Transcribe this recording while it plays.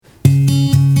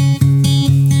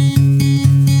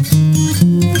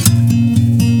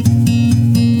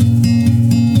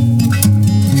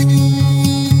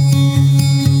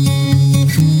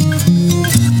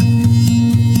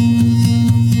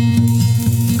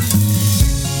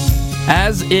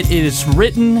As it is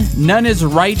written, none is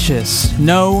righteous,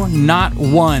 no, not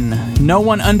one. No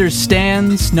one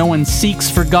understands, no one seeks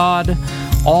for God.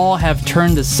 All have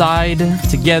turned aside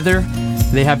together.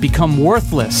 They have become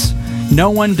worthless.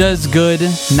 No one does good,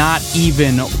 not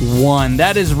even one.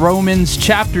 That is Romans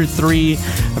chapter 3,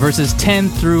 verses 10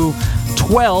 through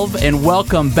 12. And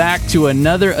welcome back to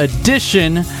another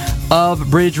edition of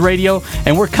Bridge Radio.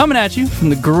 And we're coming at you from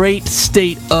the great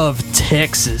state of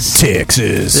Texas.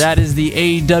 That is the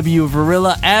AW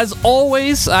Varilla. As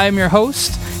always, I am your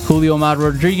host, Julio Mar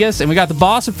Rodriguez, and we got the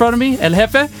boss in front of me, El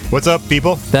Jefe. What's up,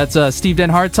 people? That's Steve Den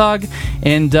Hartog.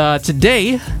 And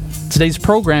today's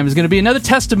program is going to be another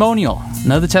testimonial.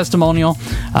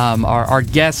 Our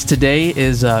guest today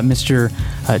is Mr.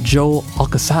 Joe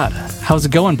Alcazar. How's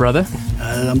it going, brother?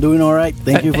 I'm doing all right.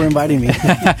 Thank you for inviting me.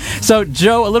 So,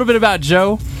 Joe, a little bit about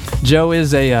Joe. Joe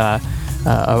is a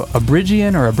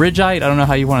Bridgian or a Bridgeite. I don't know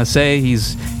how you want to say.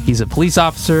 He's a police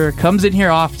officer, comes in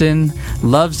here often,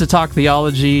 loves to talk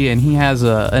theology, and he has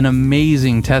an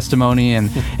amazing testimony. And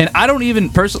I don't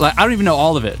even know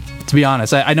all of it, to be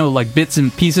honest. I know like bits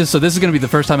and pieces, so this is going to be the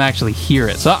first time I actually hear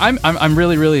it. So I'm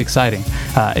really, really excited.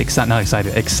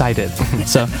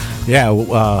 So yeah,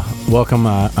 welcome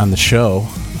on the show.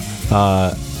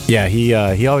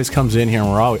 He always comes in here,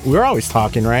 and we're always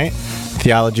talking, right?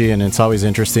 Theology, and it's always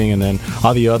interesting, and then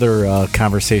all the other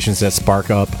conversations that spark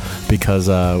up because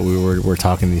we're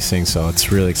talking these things, so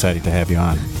it's really exciting to have you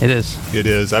on. It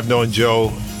is. I've known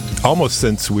Joe almost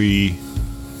since we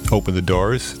opened the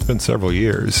doors. It's been several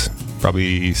years,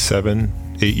 probably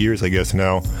 7-8 years, I guess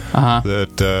now,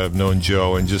 that I've known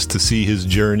Joe, and just to see his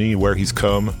journey, where he's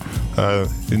come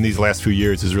in these last few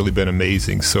years has really been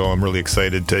amazing, so I'm really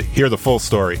excited to hear the full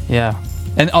story. Yeah.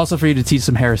 And also for you to teach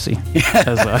some heresy.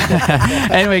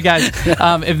 Anyway, guys,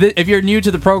 if you're new to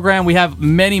the program, we have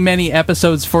many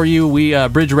episodes for you.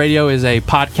 Bridge Radio is a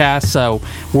podcast, so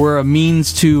we're a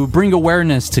means to bring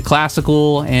awareness to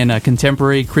classical and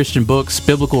contemporary Christian books,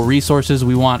 biblical resources.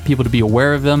 We want people to be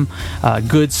aware of them.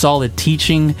 Good, solid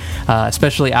teaching,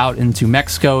 especially out into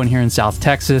Mexico and here in South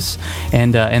Texas.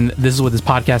 And this is what this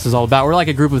podcast is all about. We're like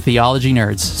a group of theology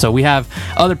nerds. So we have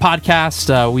other podcasts.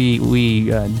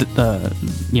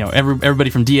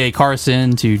 Everybody from D.A.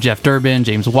 Carson to Jeff Durbin,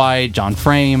 James White, John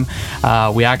Frame.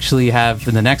 We actually have,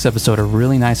 in the next episode, a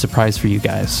really nice surprise for you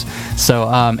guys. So,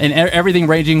 and everything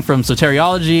ranging from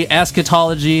soteriology,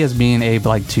 eschatology, as being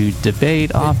able to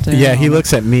debate often. Yeah, he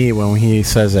looks at me when he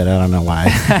says that. I don't know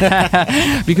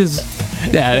why. Because,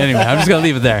 anyway, I'm just going to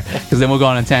leave it there, because then we'll go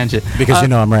on a tangent. Because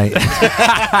I'm right.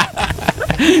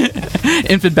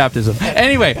 Infant baptism.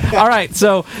 Anyway, all right.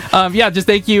 So, just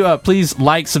thank you. Please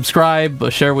like, subscribe,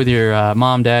 share with your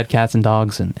mom, dad, cats, and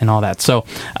dogs, and all that. So,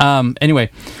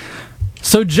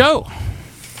 so Joe,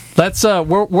 let's.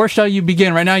 Where shall you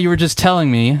begin? Right now, you were just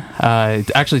telling me.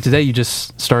 Actually, today you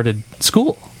just started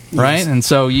school, right? Yes. And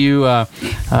so you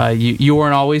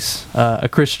weren't always a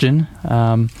Christian,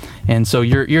 and so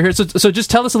you're here. So just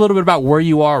tell us a little bit about where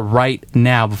you are right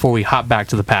now before we hop back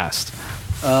to the past.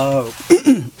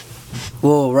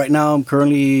 Well, right now I'm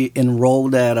currently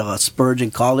enrolled at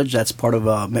Spurgeon College. That's part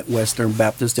of Midwestern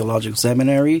Baptist Theological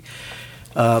Seminary.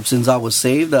 Since I was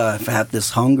saved, I've had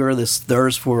this hunger, this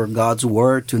thirst for God's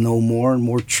Word to know more and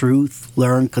more truth,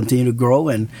 learn, continue to grow,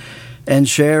 and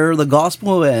share the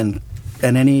gospel and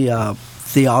any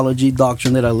theology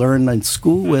doctrine that I learned in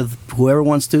school with whoever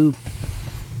wants to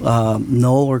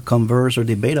know or converse or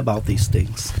debate about these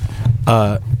things.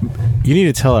 You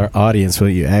need to tell our audience what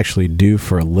you actually do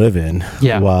for a living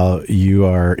while you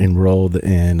are enrolled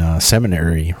in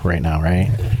seminary right now, right?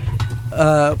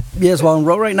 Yes, well, I'm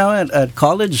enrolled right now at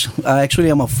college. I actually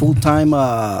am a full-time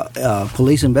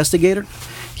police investigator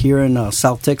here in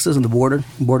South Texas in the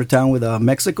border town with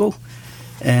Mexico.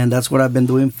 And that's what I've been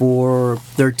doing for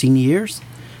 13 years.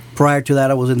 Prior to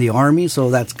that, I was in the Army, so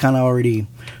that's kind of already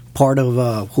part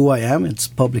of who I am. It's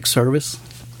public service.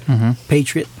 Mm-hmm.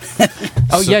 Patriot.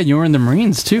 You were in the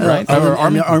Marines too, right?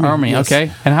 Army. Yes.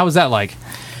 Okay. And how was that like?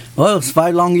 Well, it was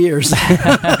 5 long years.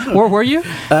 Where were you?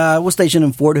 I was stationed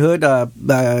in Fort Hood,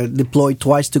 deployed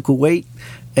twice to Kuwait,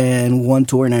 and 1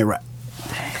 tour in Iraq.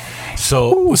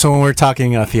 So when we're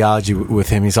talking theology with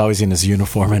him, he's always in his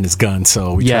uniform and his gun.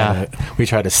 So we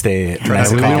try to stay. We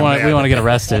want to get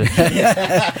arrested.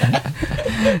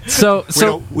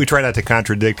 So we try not to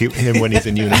contradict him when he's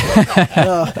in uniform.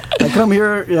 I come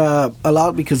here a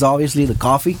lot because obviously the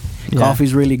coffee.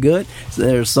 Coffee's really good. So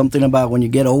there's something about when you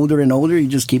get older and older, you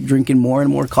just keep drinking more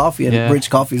and more coffee, and Bridge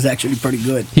coffee is actually pretty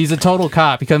good. He's a total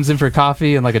cop. He comes in for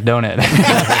coffee and like a donut,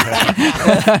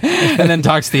 and then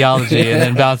talks theology, and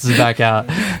then bounces back out.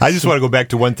 I just want to go back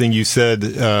to one thing you said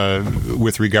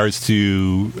with regards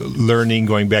to learning,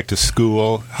 going back to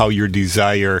school, how your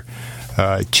desire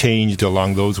changed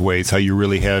along those ways, how you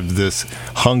really have this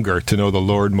hunger to know the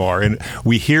Lord more. And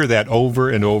we hear that over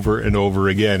and over and over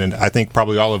again, and I think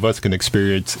probably all of us can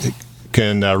relate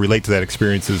to that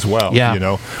experience as well. Yeah. You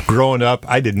know, growing up,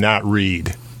 I did not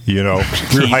read. You know,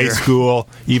 through high school,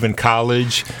 even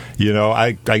college, you know,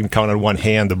 I can count on one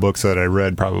hand the books that I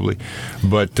read probably.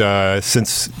 But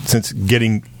since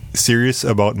getting serious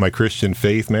about my Christian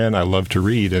faith, man, I love to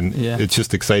read, and it's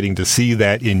just exciting to see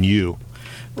that in you.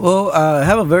 Well, I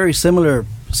have a very similar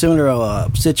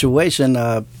situation.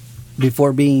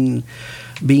 Before being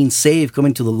saved,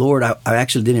 coming to the Lord, I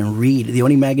actually didn't read. The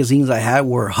only magazines I had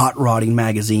were hot rodding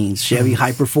magazines, Chevy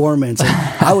High Performance. And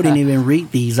I wouldn't even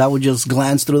read these. I would just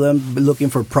glance through them, looking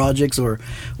for projects or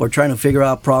trying to figure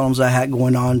out problems I had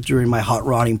going on during my hot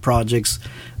rodding projects.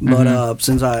 But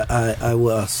since I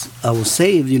was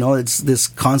saved, you know, it's this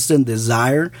constant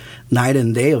desire, night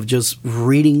and day, of just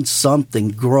reading something,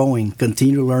 growing,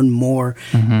 continue to learn more,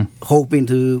 hoping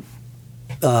to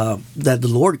that the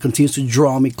Lord continues to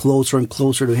draw me closer and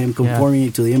closer to Him, conforming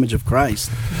me to the image of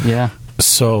Christ. Yeah.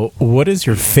 So, what is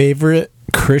your favorite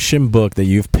Christian book that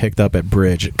you've picked up at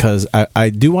Bridge? Because I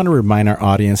do want to remind our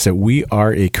audience that we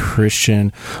are a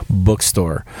Christian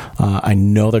bookstore. I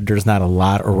know that there's not a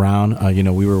lot around. You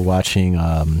know, we were watching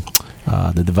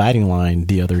The Dividing Line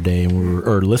the other day, and we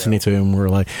were listening to it, and we were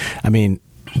like, I mean,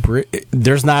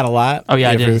 there's not a lot. Oh yeah,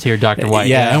 I did hear Dr. White.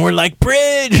 Yeah, and we're like,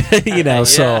 Bridge, you know.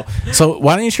 So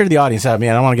why don't you share to the audience? I mean,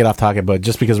 I don't want to get off topic, but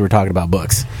just because we're talking about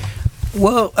books.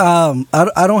 Well,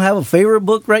 I don't have a favorite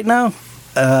book right now,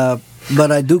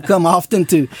 but I do come often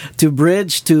to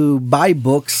Bridge to buy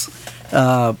books.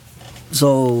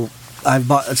 So I've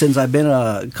bought, since I've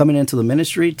been coming into the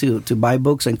ministry to buy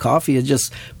books and coffee. I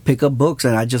just pick up books,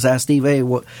 and I just ask Steve, hey,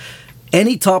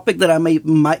 any topic that I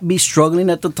might be struggling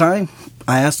at the time,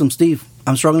 I asked him, Steve,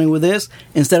 I'm struggling with this.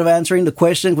 Instead of answering the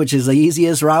question, which is the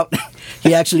easiest route,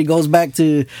 he actually goes back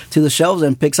to the shelves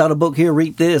and picks out a book. Here,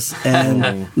 read this.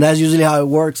 And that's usually how it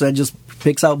works. I just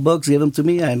picks out books, give them to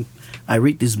me, and I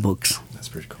read these books. That's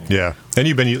pretty cool. Yeah, and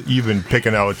you've been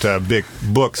picking out big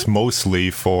books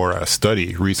mostly for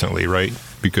study recently, right?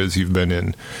 Because you've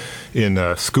been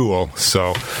in school,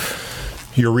 so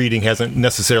your reading hasn't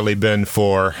necessarily been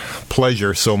for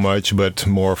pleasure so much, but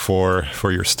more for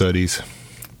your studies.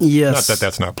 Yes. Not that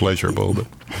that's not pleasurable, but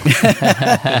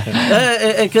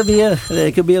it could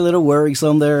be a little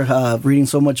worrisome there, reading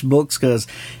so much books, because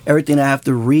everything I have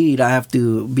to read, I have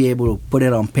to be able to put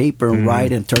it on paper and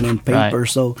write and turn in paper. Right.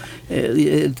 So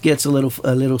it gets a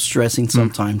little stressing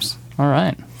sometimes. All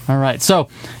right. So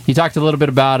you talked a little bit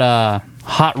about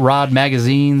hot rod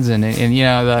magazines, and you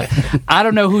know, I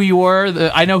don't know who you were.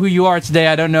 I know who you are today.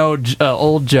 I don't know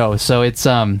old Joe. So it's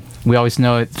we always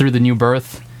know it through the new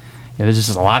birth. There's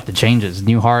just a lot that changes.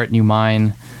 New heart, new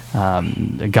mind.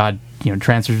 God,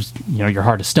 transfers your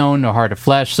heart of stone to a heart of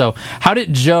flesh. So how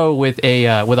did Joe with a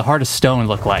heart of stone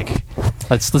look like?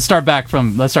 Let's start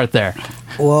there.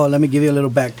 Well, let me give you a little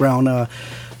background.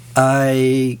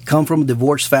 I come from a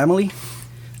divorced family.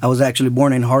 I was actually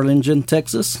born in Harlingen,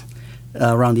 Texas.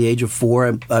 Around the age of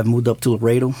 4, I've moved up to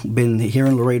Laredo. Been here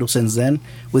in Laredo since then,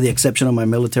 with the exception of my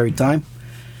military time.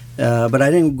 But I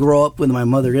didn't grow up with my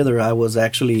mother either. I was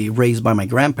actually raised by my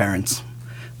grandparents.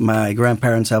 My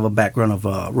grandparents have a background of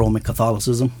Roman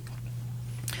Catholicism.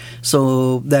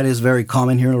 So that is very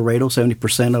common here in Laredo.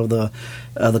 70%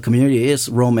 of the community is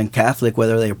Roman Catholic,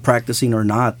 whether they're practicing or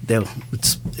not. It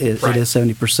is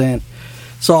 70%.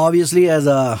 So obviously, as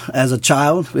a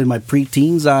child, in my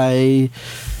preteens, I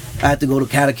had to go to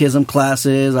catechism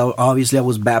classes. Obviously, I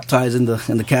was baptized in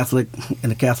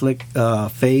the Catholic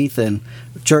faith and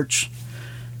church,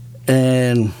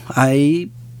 and I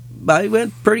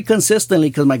went pretty consistently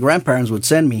because my grandparents would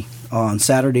send me on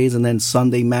Saturdays and then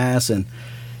Sunday Mass, and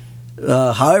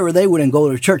however, they wouldn't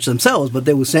go to church themselves, but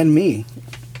they would send me.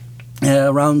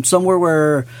 Around somewhere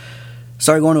where I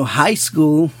started going to high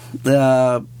school,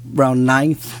 around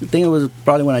 9th, I think it was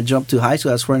probably when I jumped to high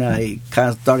school. That's when I kind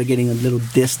of started getting a little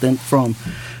distant from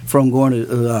going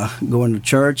to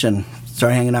church, and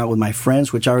started hanging out with my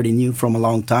friends, which I already knew from a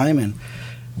long time, and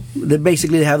they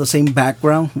basically have the same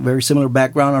background, very similar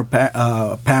background.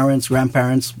 Our parents,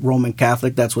 grandparents, Roman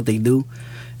Catholic. That's what they do.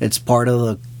 It's part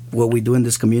of what we do in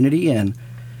this community, and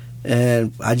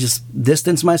I just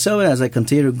distanced myself as I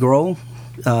continue to grow.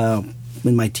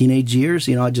 in my teenage years.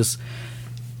 I just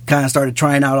kind of started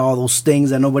trying out all those things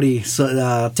that nobody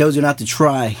tells you not to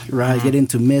try, right? Get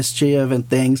into mischief and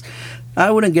things. I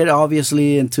wouldn't get,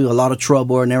 obviously, into a lot of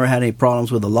trouble or never had any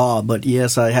problems with the law. But,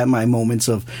 yes, I had my moments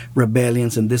of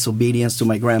rebellions and disobedience to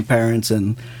my grandparents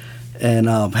and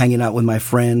hanging out with my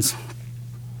friends.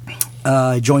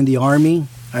 I joined the Army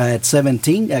at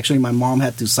 17. Actually, my mom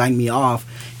had to sign me off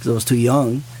because I was too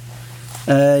young.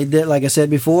 I did, like I said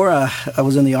before, I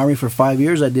was in the Army for 5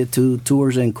 years. I did 2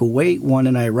 tours in Kuwait, 1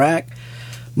 in Iraq.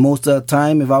 Most of the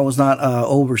time, if I was not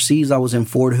overseas, I was in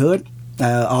Fort Hood.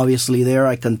 Obviously, there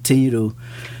I continue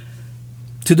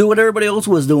to do what everybody else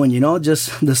was doing,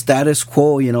 just the status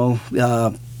quo,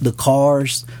 the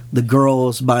cars, the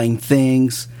girls, buying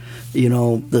things,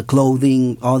 the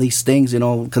clothing, all these things,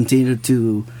 continue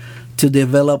to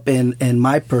develop in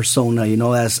my persona,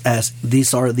 as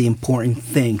these are the important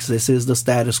things. This is the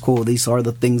status quo. These are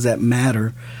the things that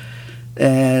matter.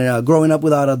 And growing up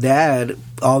without a dad,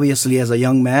 obviously, as a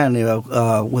young man,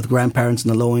 with grandparents in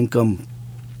the low-income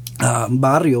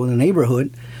barrio, in the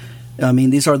neighborhood, I mean,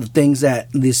 these are the things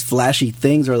these flashy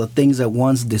things are the things that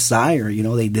ones desire.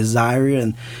 They desire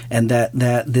it, and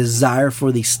that desire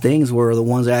for these things were the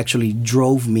ones that actually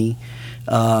drove me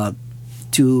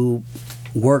to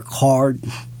work hard,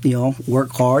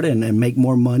 and make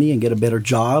more money and get a better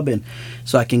job, and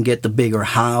so I can get the bigger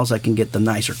house, I can get the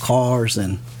nicer cars,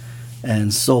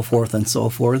 and so forth and so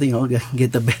forth.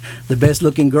 Get the best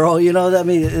looking girl. I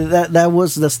mean, that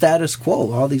was the status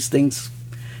quo. All these things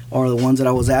are the ones that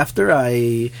I was after.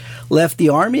 I left the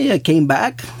Army. I came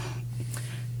back.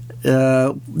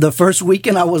 The first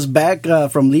weekend I was back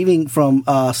from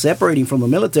separating from the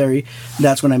military.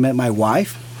 That's when I met my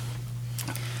wife.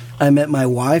 And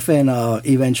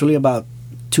eventually, about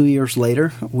 2 years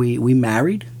later, we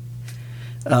married.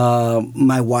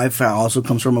 My wife also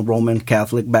comes from a Roman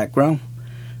Catholic background.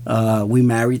 We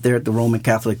married there at the Roman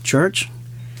Catholic Church.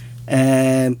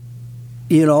 And,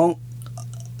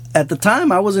 at the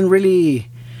time, I wasn't really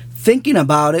thinking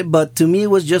about it, but to me,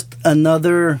 it was just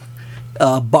another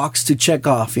box to check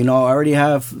off. I already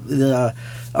have a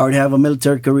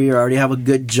military career. I already have a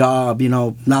good job.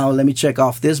 Now let me check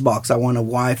off this box. I want a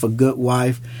wife, a good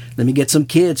wife. Let me get some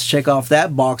kids. Check off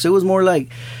that box. It was more like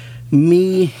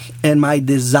me and my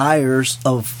desires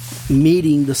of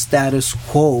meeting the status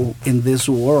quo in this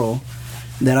world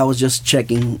that I was just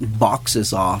checking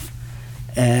boxes off.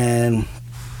 And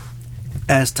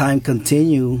as time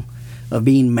continued of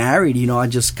being married, I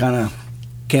just kind of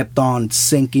kept on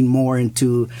sinking more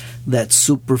into that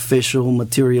superficial,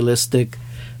 materialistic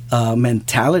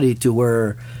mentality, to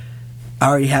where I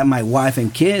already had my wife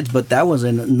and kids, but that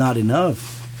wasn't not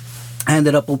enough. I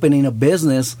ended up opening a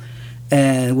business,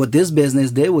 and what this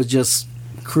business did was just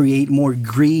create more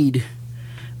greed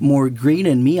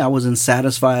in me. I wasn't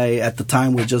satisfied at the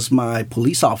time with just my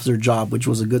police officer job, which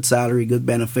was a good salary, good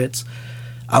benefits.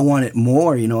 I wanted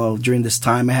more. During this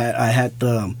time, I had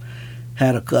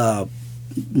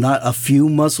not a few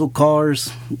muscle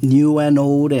cars, new and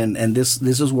old, and this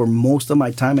is where most of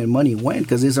my time and money went,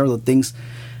 because these are the things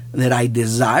that I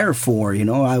desire for.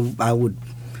 I would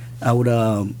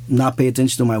not pay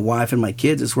attention to my wife and my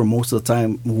kids. It's where most of the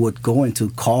time would go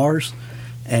into cars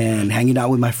and hanging out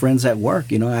with my friends at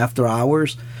work. After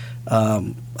hours,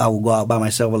 I will go out by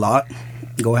myself a lot,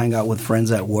 go hang out with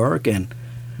friends at work, and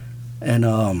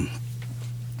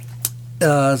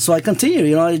so I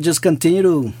continue. I just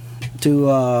continue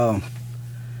to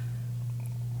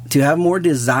have more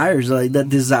desires. Like that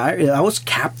desire, I was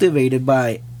captivated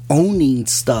by owning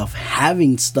stuff,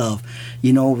 having stuff,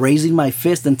 raising my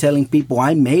fist and telling people,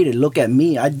 I made it, look at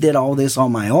me, I did all this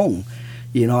on my own.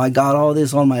 I got all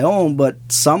this on my own, but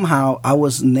somehow I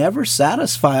was never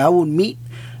satisfied. I would meet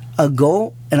a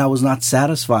goal and I was not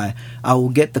satisfied. I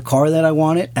would get the car that I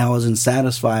wanted and I wasn't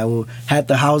satisfied. I had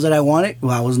the house that I wanted,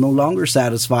 well, I was no longer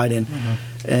satisfied. And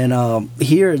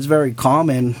here it's very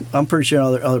common. I'm pretty sure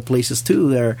other places too,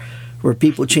 there where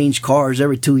people change cars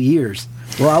every 2 years.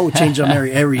 Well, I would change them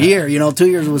every year. 2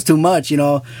 years was too much.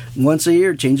 Once a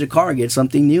year, change a car, get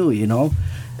something new.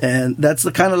 And that's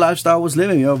the kind of lifestyle I was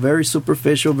living. Very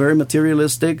superficial, very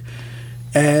materialistic.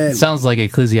 And sounds like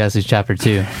Ecclesiastes chapter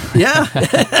 2. Yeah.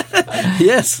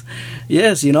 yes.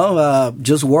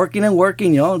 Just working and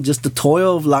working. Just the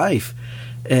toil of life.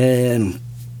 And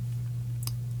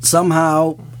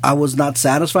somehow I was not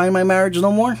satisfied in my marriage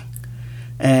no more,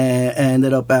 and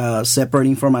ended up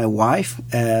separating from my wife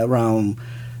around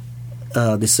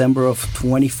December of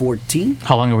 2014.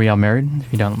 How long were y'all married,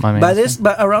 if you don't mind me asking?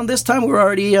 But around this time we were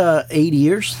already 8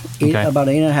 years, Okay. About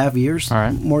 8.5 years, All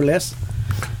right. more or less.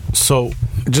 So,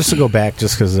 just to go back,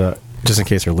 just because just in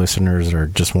case our listeners are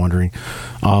just wondering,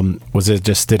 was it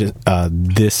just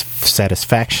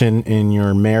dissatisfaction in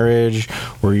your marriage,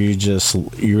 or you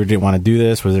didn't want to do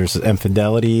this? Was there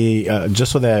infidelity?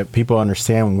 Just so that people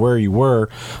understand where you were,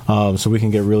 so we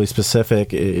can get really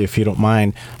specific, if you don't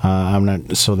mind. I'm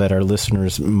not, so that our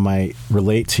listeners might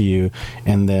relate to you,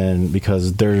 and then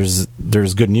because there's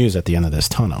good news at the end of this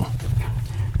tunnel.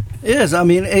 Yes, I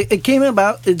mean, it came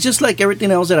about, it's just like everything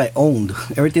else that I owned.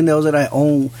 Everything else that I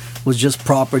owned was just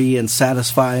property and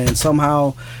satisfying, and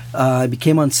somehow I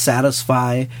became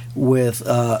unsatisfied with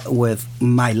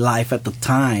my life at the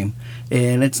time.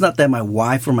 And it's not that my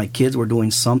wife or my kids were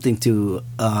doing something to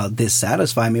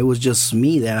dissatisfy me. It was just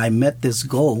me that I met this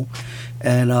goal.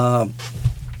 And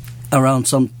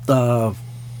around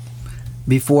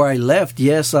before I left,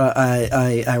 yes,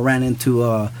 I ran into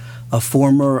a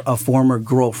former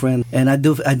girlfriend, and I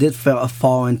did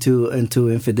fall into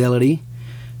infidelity,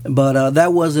 but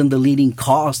that wasn't the leading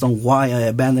cause on why I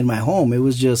abandoned my home. It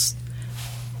was just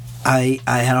I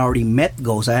had already met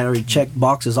goals. I had already checked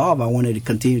boxes off. I wanted to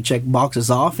continue to check boxes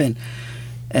off, and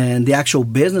the actual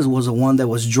business was the one that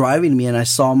was driving me. And I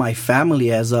saw my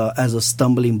family as a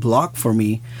stumbling block for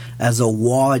me, as a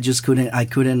wall. I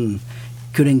couldn't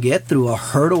get through, a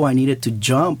hurdle I needed to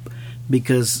jump,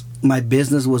 because my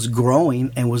business was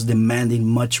growing and was demanding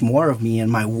much more of me,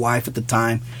 and my wife at the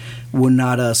time would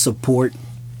not support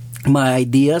my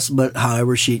ideas, but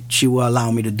however she will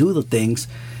allow me to do the things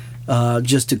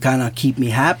just to kind of keep me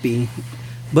happy.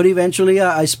 But eventually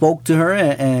I spoke to her,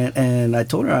 and I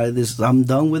told her, I'm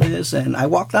done with this, and I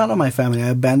walked out on my family. I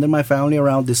abandoned my family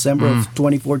around December of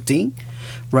 2014,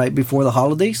 right before the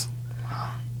holidays,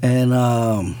 and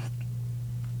I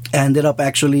ended up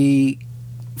actually,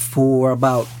 for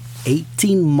about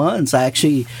 18 months, I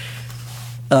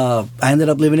ended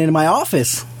up living in my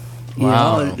office.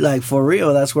 Wow. Like for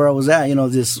real, that's where I was at.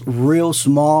 This real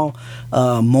small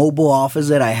mobile office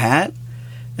that I had.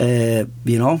 I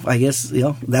guess,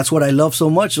 that's what I love so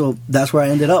much. So that's where I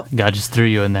ended up. God just threw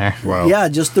you in there. Wow. Yeah,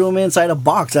 just threw me inside a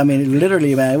box. I mean,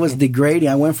 literally, man, it was degrading.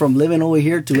 I went from living over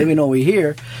here to living over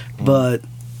here, but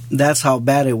that's how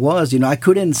bad it was. I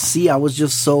couldn't see. I was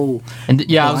just so. And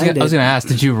I was going to ask,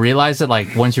 did you realize that,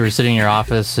 like, once you were sitting in your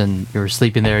office and you were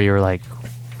sleeping there, you were like,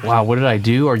 wow, what did I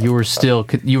do? Or you were still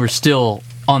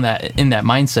in that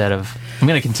mindset of, I'm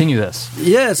going to continue this?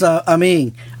 Yes, I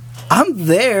mean, I'm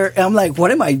there, and I'm like,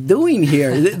 what am I doing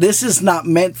here? This is not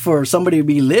meant for somebody to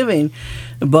be living.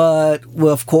 But,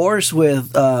 well, of course,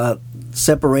 with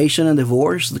separation and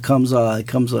divorce, comes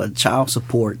a child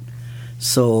support.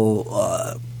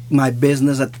 So my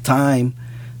business at the time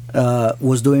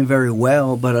was doing very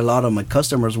well, but a lot of my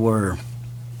customers were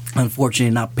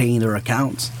unfortunately not paying their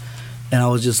accounts, and I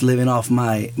was just living off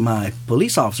my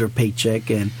police officer paycheck,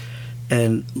 and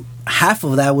half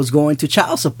of that was going to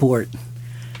child support.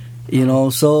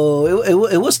 So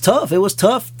it was tough. It was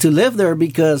tough to live there,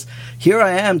 because here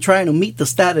I am trying to meet the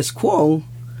status quo.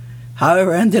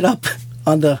 However, I ended up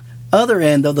on the other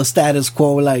end of the status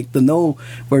quo, like the no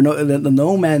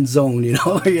man's zone,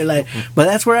 You're like, but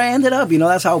that's where I ended up.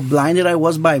 That's how blinded I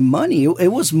was by money.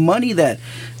 It was money that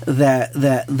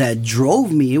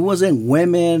drove me. It wasn't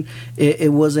women.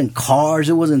 It wasn't cars.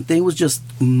 It wasn't things. It was just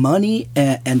money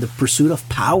and the pursuit of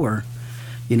power.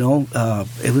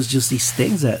 It was just these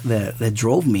things that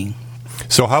drove me.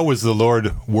 So how was the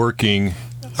Lord working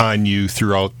on you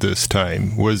throughout this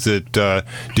time? Was it,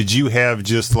 did you have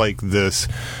just like this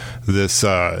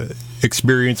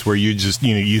experience where you just,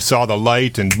 you saw the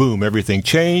light and boom, everything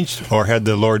changed? Or had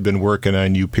the Lord been working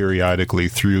on you periodically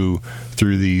through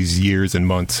these years and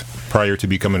months prior to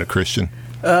becoming a Christian?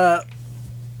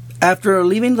 After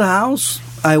leaving the house,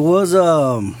 I was,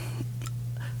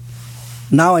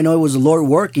 now I know it was the Lord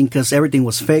working, because everything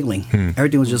was failing.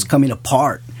 Everything was just coming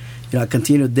apart. I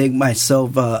continued to dig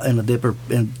myself in a deeper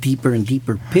and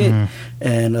deeper pit,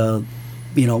 and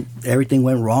everything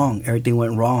went wrong. Everything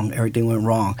went wrong.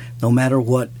 No matter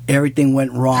what, everything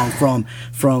went wrong.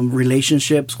 From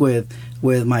relationships with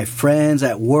my friends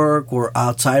at work or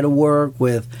outside of work,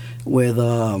 with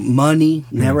money,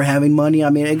 never having money. I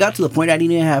mean, it got to the point I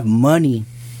didn't even have money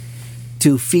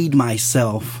to feed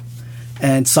myself.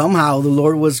 And somehow the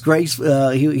Lord was graceful.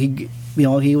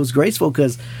 He was graceful,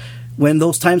 because when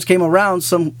those times came around,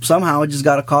 somehow I just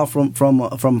got a call from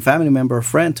a family member, a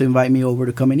friend, to invite me over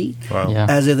to come and eat. Wow. Yeah.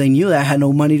 As if they knew that I had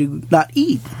no money to not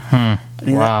eat. I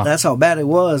mean, Wow. That's how bad it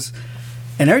was,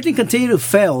 and everything continued to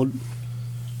fail.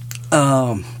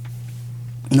 No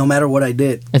matter what I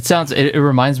did. It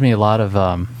reminds me a lot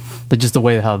of just the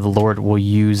way how the Lord will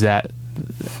use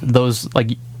those,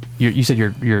 like, you said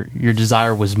your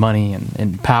desire was money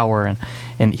and power,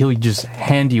 and he'll just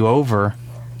hand you over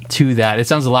to that. It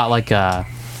sounds a lot like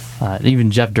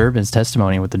even Jeff Durbin's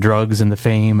testimony with the drugs and the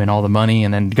fame and all the money,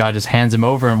 and then God just hands him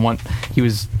over, and he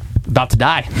was about to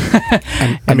die.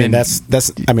 I mean, that's.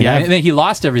 I mean, and then he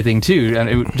lost everything too,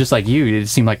 and just like you, it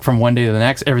seemed like from one day to the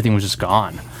next, everything was just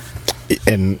gone.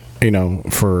 And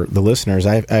for the listeners,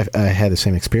 I had the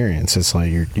same experience. It's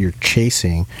like you're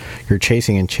chasing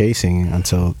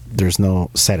until there's no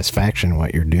satisfaction in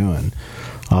what you're doing.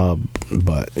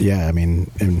 But yeah, I mean,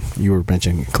 and you were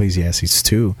mentioning Ecclesiastes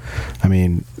too. I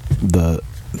mean, the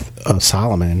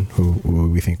Solomon, who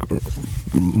we think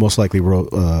most likely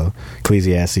wrote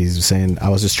Ecclesiastes, was saying, I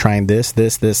was just trying this,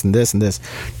 and this,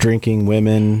 drinking,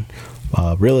 women,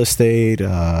 real estate,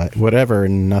 whatever,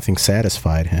 and nothing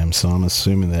satisfied him. So I'm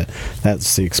assuming that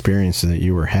that's the experience that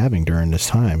you were having during this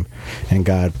time, and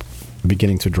God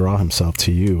beginning to draw himself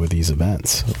to you with these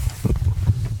events.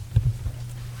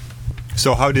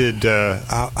 So how did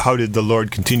the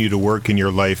Lord continue to work in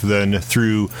your life then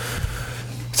through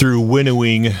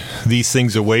winnowing these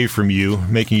things away from you,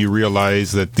 making you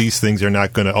realize that these things are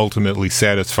not going to ultimately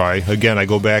satisfy? Again, I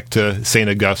go back to St.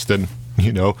 Augustine.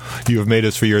 You have made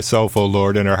us for yourself, O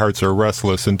Lord, and our hearts are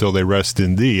restless until they rest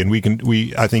in Thee. And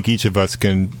I think each of us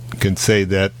can say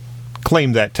that,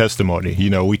 claim that testimony.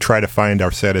 We try to find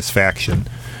our satisfaction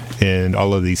in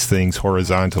all of these things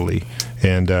horizontally,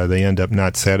 and they end up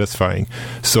not satisfying.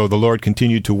 So the Lord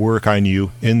continued to work on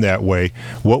you in that way.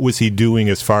 What was He doing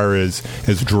as far as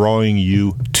drawing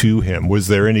you to Him? Was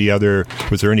there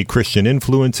any Christian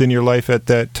influence in your life at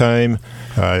that time?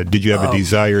 Did you have a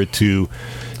desire to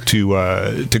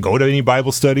go to any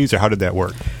Bible studies, or how did that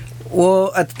work?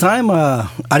 Well, at the time, I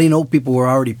didn't know people were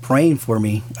already praying for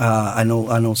me. I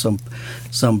know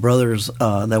some brothers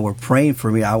that were praying for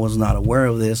me. I was not aware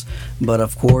of this, but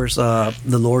of course, the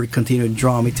Lord continued to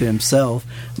draw me to Himself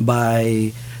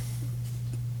by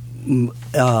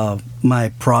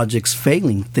my projects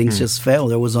failing. Things just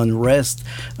failed. There was unrest.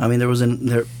 I mean,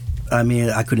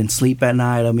 I couldn't sleep at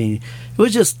night. I mean, it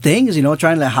was just things,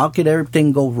 trying to, how could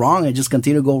everything go wrong and just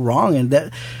continue to go wrong,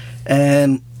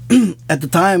 and at the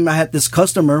time, I had this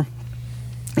customer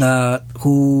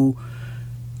who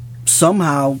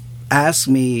somehow asked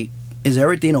me, "Is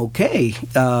everything okay?"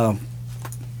 I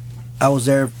was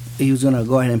there. He was going to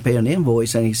go ahead and pay an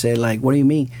invoice, and he said, "Like, what do you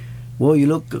mean?" "Well, you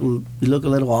look a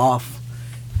little off."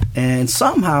 And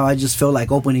somehow, I just felt like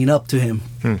opening up to him,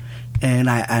 and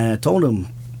I told him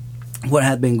what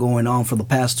had been going on for the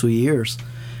past 2 years,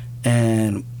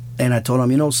 and I told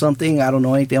him, something, I don't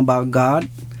know anything about God.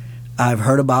 I've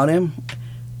heard about Him,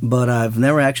 but I've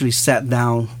never actually sat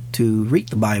down to read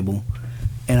the Bible.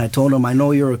 And I told him, I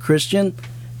know you're a Christian.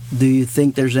 Do you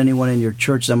think there's anyone in your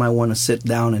church that might want to sit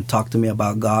down and talk to me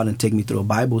about God and take me through a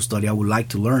Bible study? I would like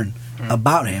to learn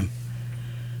about Him.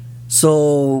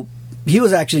 So he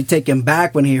was actually taken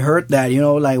back when he heard that,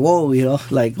 like, whoa,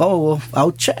 oh, well,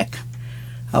 I'll check.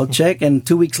 And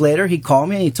 2 weeks later, he called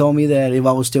me and he told me that if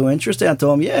I was still interested. I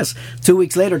told him yes. 2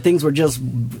 weeks later, things were just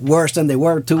worse than they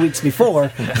were 2 weeks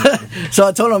before. So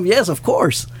I told him yes, of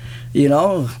course.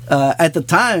 At the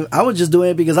time, I was just doing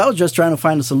it because I was just trying to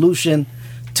find a solution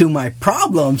to my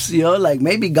problems. Like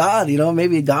maybe God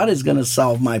is going to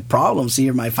solve my problems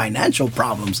here, my financial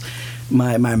problems,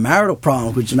 my marital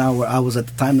problems, which now I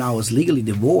was legally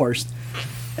divorced.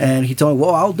 And he told me,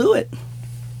 well, I'll do it.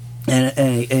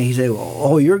 And he said,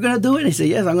 "Oh, you're going to do it?" And he said,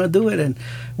 "Yes, I'm going to do it." And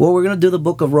well, we're going to do the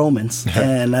Book of Romans.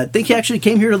 And I think he actually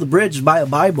came here to the bridge to buy a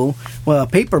Bible, a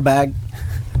paperback,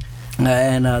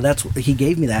 and that's he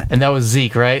gave me that. And that was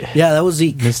Zeke, right? Yeah, that was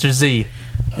Zeke, Mr. Z.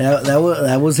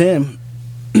 That was him.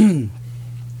 And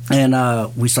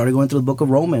we started going through the Book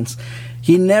of Romans.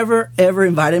 He never ever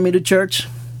invited me to church.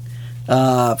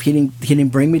 He didn't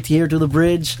bring me here to the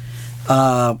bridge.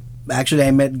 Actually,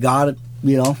 I met God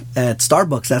at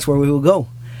Starbucks. That's where we would go.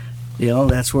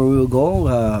 That's where we would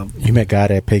go. You met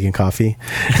God at Pagan Coffee?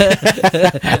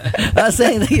 I'm not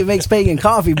saying that he makes Pagan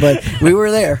coffee, but we were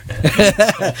there.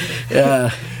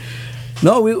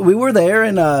 No, we were there,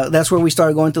 and that's where we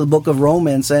started going to the Book of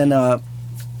Romans. And I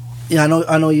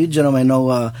know you gentlemen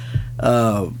know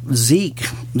Zeke.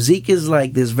 Zeke is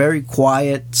like this very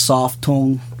quiet,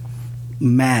 soft-toned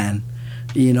man,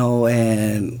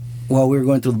 and while we were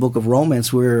going through the Book of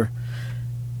Romans,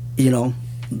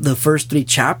 the first 3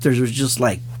 chapters was just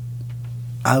like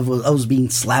I was being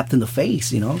slapped in the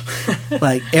face,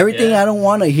 like everything I don't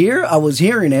want to hear, I was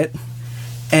hearing it.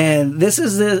 And this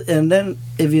is it. And then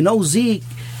if you know Zeke,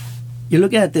 you're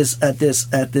looking at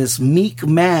this meek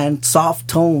man, soft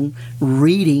tone,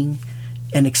 reading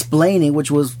and explaining,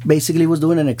 which was basically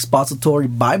doing an expository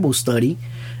Bible study.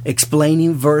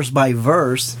 explaining verse by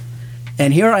verse.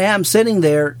 And here I am sitting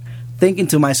there thinking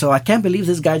to myself, I can't believe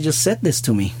this guy just said this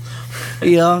to me.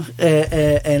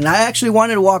 And I actually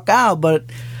wanted to walk out, but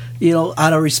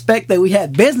out of respect that we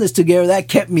had business together, that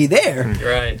kept me there.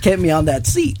 Right. Kept me on that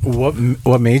seat.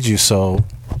 What made you so,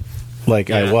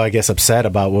 I guess, upset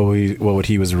about what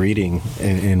he was reading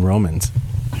in Romans?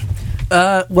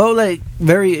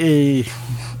 Very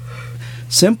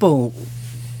simple.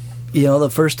 The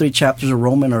first 3 chapters of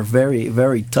Romans are very,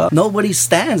 very tough. Nobody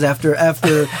stands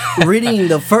after reading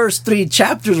the first 3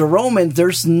 chapters of Romans.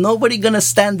 There's nobody gonna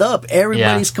stand up.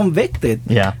 Everybody's convicted.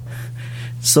 Yeah.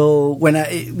 So when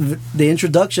the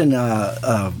introduction,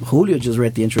 Julio just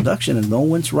read the introduction, and no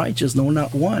one's righteous, no,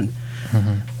 not one.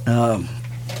 Mm-hmm.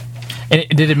 And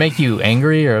did it make you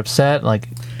angry or upset? Like,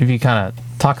 if you kind of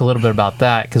talk a little bit about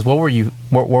that, because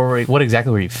what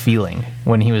exactly were you feeling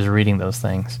when he was reading those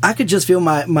things? I could just feel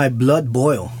my blood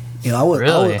boil. I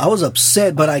was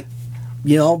upset, but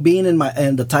being in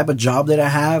the type of job that I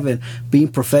have and being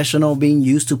professional, being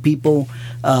used to people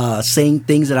saying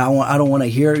things that I don't want to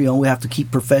hear. We have to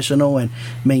keep professional and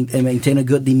maintain a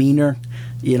good demeanor.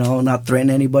 Not threaten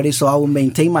anybody. So I will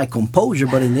maintain my composure.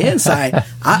 But in the inside,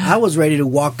 I was ready to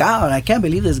walk out. I can't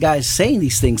believe this guy is saying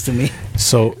these things to me.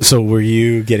 So were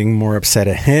you getting more upset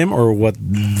at him or what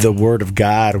the word of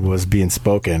God was being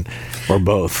spoken, or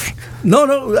both? No.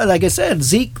 Like I said,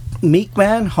 Zeke, meek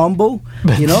man, humble,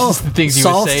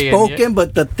 soft-spoken,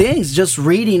 but the things, just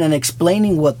reading and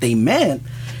explaining what they meant,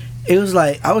 it was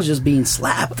like I was just being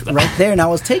slapped right there, and I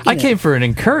was taking I came for an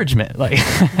encouragement.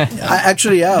 I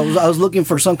was looking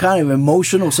for some kind of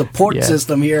emotional support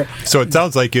system here. So it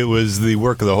sounds like it was the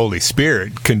work of the Holy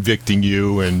Spirit convicting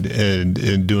you and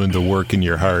doing the work in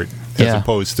your heart, as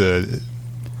opposed to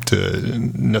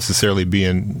necessarily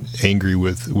being angry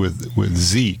with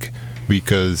Zeke,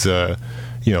 because to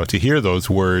hear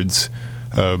those words,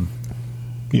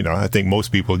 I think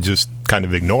most people just kind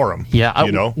of ignore them. Yeah,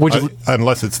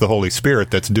 unless it's the Holy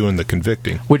Spirit that's doing the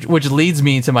convicting. Which leads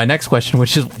me to my next question,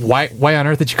 which is why on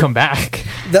earth did you come back?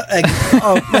 You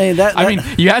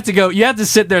had to go. You had to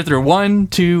sit there through 1,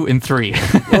 2, and 3.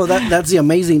 Well, that's the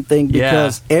amazing thing,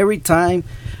 because every time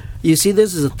you see,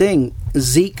 this is a thing.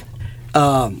 Zeke,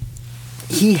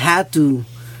 he had to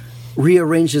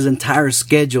rearrange his entire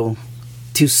schedule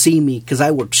to see me because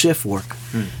I work shift work.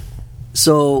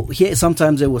 So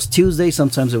sometimes it was Tuesdays,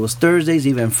 sometimes it was Thursdays,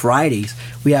 even Fridays.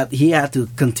 He had to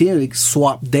continually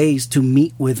swap days to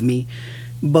meet with me.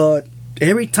 But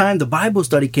every time the Bible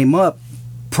study came up,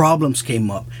 problems came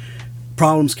up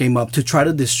to try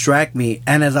to distract me.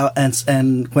 And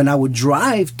and when I would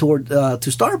drive toward to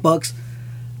Starbucks,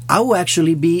 I would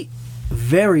actually be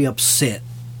very upset.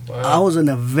 Wow. I was in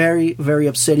a very, very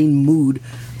upsetting mood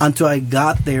until I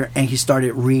got there and he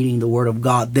started reading the Word of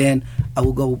God. Then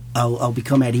I'll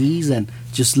become at ease and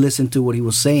just listen to what he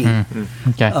was saying. Mm-hmm.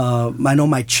 Okay. I know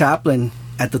my chaplain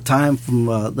at the time from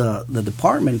the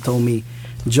department told me,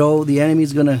 Joe, the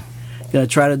enemy's gonna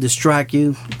try to distract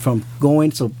you from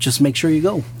going, so just make sure you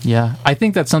go. Yeah, I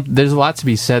think that's something. There's a lot to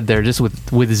be said there, just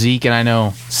with Zeke, and I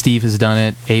know Steve has done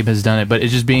it, Abe has done it, but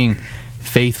it's just being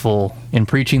faithful in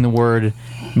preaching the Word,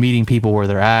 meeting people where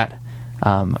they're at.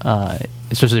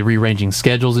 Especially rearranging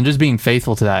schedules and just being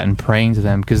faithful to that and praying to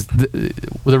them, because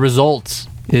the result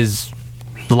is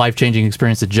the life-changing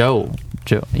experience that Joe.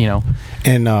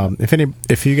 And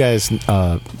if you guys,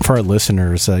 for our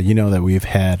listeners, that we've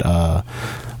had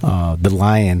the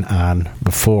Lion on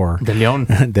before. De Leon.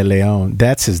 De Leon.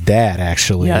 That's his dad,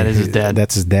 actually. Yeah, it is his dad.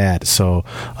 That's his dad. So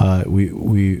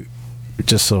we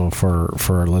just so for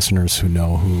our listeners who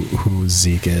know who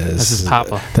Zeke is. That's his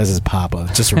papa. That's his papa.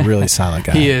 Just a really solid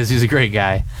guy. He is. He's a great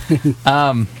guy.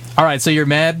 All right, so you're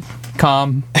mad,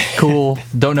 calm, cool,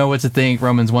 don't know what to think,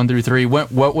 Romans 1 through 3.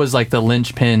 What was like the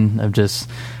linchpin of just,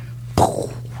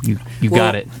 you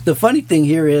got it? The funny thing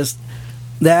here is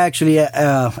that actually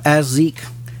asked Zeke,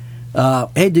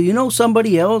 hey, do you know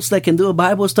somebody else that can do a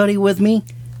Bible study with me?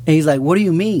 And he's like, what do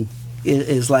you mean?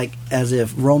 It's like as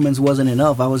if Romans wasn't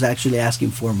enough. I was actually asking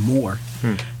for more.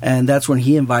 And that's when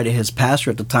he invited his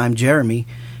pastor at the time, Jeremy.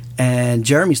 And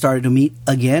Jeremy started to meet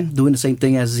again, doing the same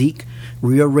thing as Zeke,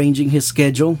 rearranging his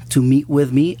schedule to meet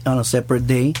with me on a separate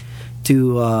day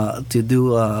to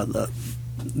do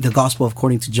the Gospel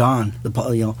according to John.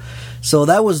 So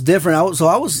that was different. I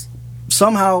was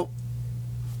somehow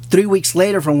 3 weeks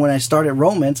later from when I started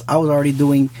Romans, I was already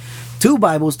doing 2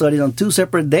 Bible studies on 2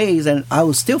 separate days, and I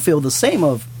would still feel the same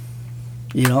of,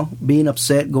 being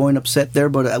upset, going upset there.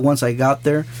 But once I got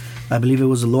there, I believe it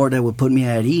was the Lord that would put me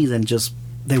at ease and just,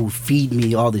 they would feed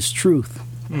me all this truth.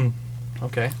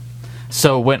 Okay.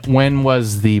 So when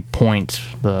was the point,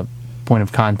 the point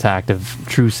of contact of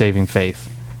true saving faith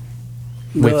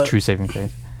with true saving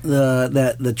faith?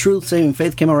 The true saving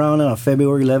faith came around on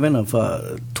February 11 of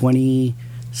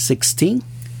 2016.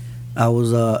 I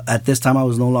was at this time I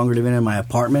was no longer living in my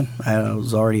apartment. I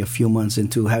was already a few months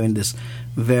into having this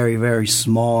very, very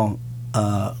small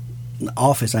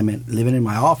office. I mean, living in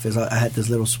my office. I had this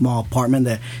little small apartment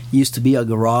that used to be a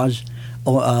garage,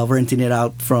 renting it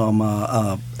out from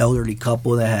elderly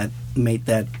couple that had made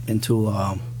that into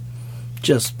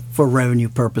just for revenue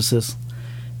purposes.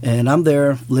 And I'm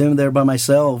there, living there by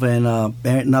myself, and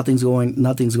nothing's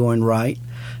going right.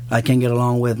 I can't get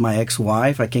along with my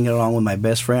ex-wife. I can't get along with my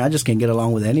best friend. I just can't get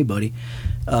along with anybody.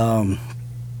 And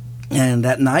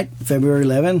that night, February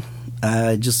 11,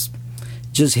 just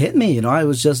hit me. I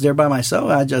was just there by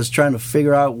myself. I was trying to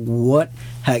figure out what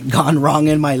had gone wrong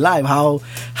in my life.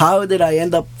 How did I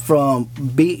end up from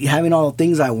having all the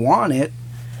things I wanted,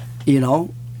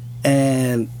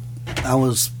 and I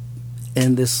was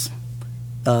in this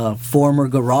former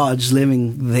garage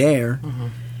living there,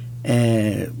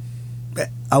 and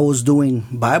I was doing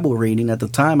Bible reading at the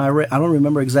time. I don't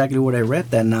remember exactly what I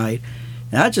read that night,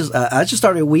 and I just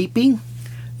started weeping,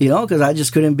 because I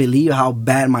just couldn't believe how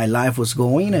bad my life was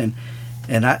going, and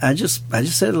I just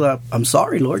said, I'm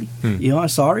sorry, Lord, I'm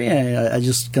sorry, and I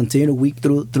just continued to weep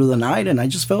through the night, and I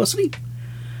just fell asleep.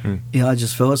 I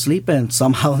just fell asleep, and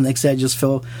somehow the next day I just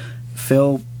felt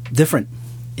different.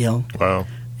 Wow.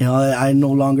 I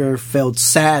no longer felt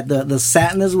sad. The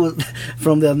sadness was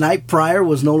from the night prior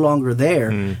was no longer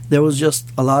there. There was just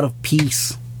a lot of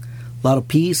peace,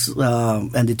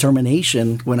 and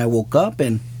determination when I woke up,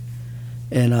 and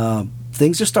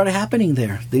things just started happening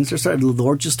there. The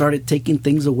Lord just started taking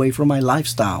things away from my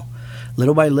lifestyle,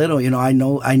 little by little. I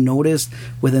noticed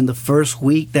within the first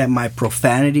week that my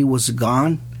profanity was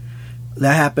gone.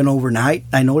 That happened overnight.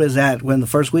 I noticed that when the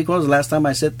first week was the last time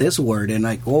I said this word, and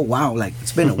oh wow,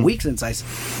 it's been a week since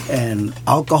and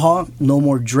alcohol, no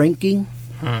more drinking,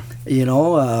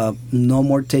 no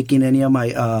more taking any of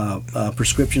my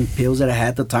prescription pills that I had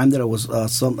at the time that I was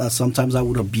sometimes I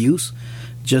would abuse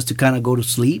just to kind of go to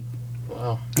sleep.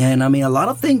 Wow. And I mean, a lot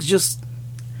of things just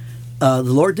the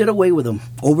Lord did away with them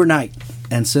overnight,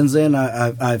 and since then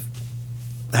I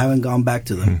haven't gone back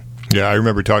to them. Yeah, I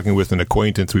remember talking with an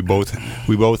acquaintance we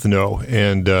both know,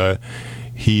 and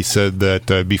he said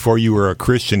that before you were a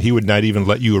Christian, he would not even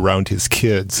let you around his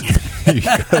kids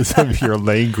because of your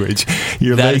language.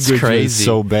 Your language was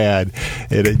so bad,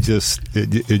 and it just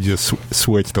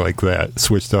switched like that,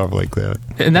 switched off like that.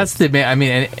 And that's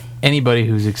anybody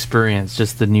who's experienced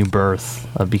just the new birth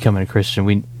of becoming a Christian,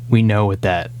 we know what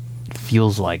that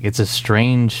feels like. It's a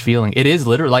strange feeling. It is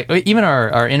literally like even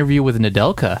our interview with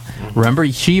Nedelka. Remember,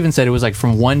 she even said it was like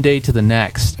from one day to the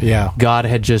next. Yeah, God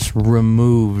had just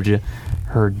removed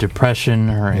her depression,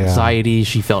 her anxiety. Yeah.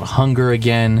 She felt hunger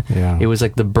again. Yeah. It was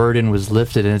like the burden was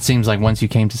lifted, and it seems like once you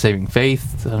came to saving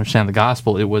faith to understand the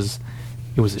gospel, it was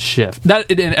a shift.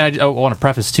 And I want to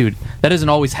preface too, that doesn't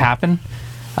always happen,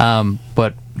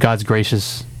 but God's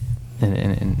gracious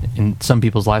in some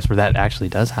people's lives where that actually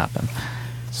does happen.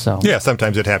 So yeah,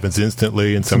 sometimes it happens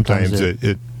instantly, and sometimes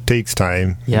it takes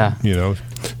time. Yeah,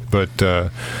 but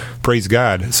praise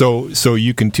God. So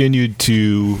you continued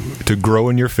to grow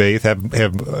in your faith, have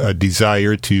a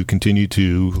desire to continue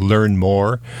to learn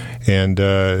more, and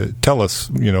tell us,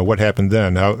 what happened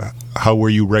then. How were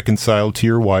you reconciled to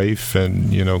your wife,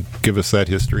 and give us that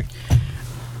history.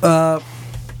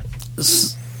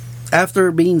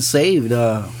 After being saved,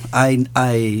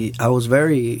 I was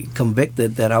very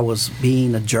convicted that I was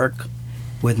being a jerk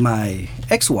with my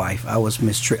ex-wife. I was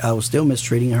still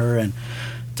mistreating her and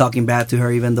talking bad to her,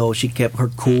 even though she kept her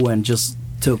cool and just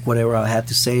took whatever I had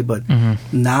to say. But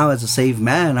now, as a saved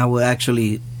man, I would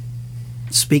actually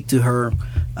speak to her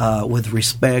with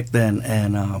respect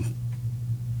and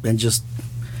just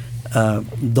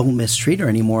don't mistreat her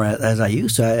anymore as I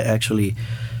used to. I actually.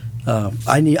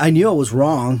 I knew I was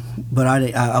wrong, but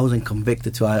I wasn't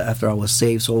convicted after I was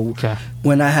saved. So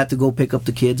when I had to go pick up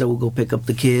the kids, I would go pick up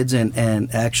the kids, and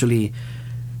actually,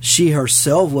 she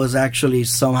herself was actually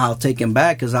somehow taken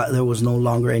back because there was no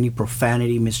longer any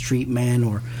profanity, mistreatment,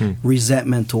 or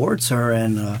resentment towards her,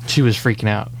 and she was freaking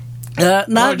out.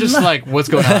 Like what's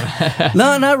going on?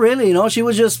 No, not really. She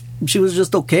was just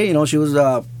okay. She was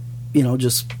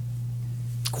just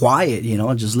quiet.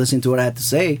 Just listening to what I had to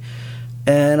say.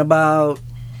 And about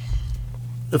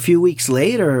a few weeks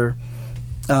later,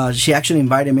 she actually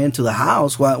invited me into the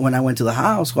house. When I went to the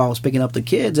house, while I was picking up the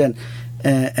kids, and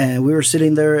we were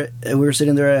sitting there. We were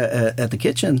sitting there at the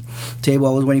kitchen table.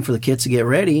 I was waiting for the kids to get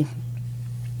ready,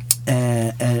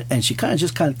 and she kind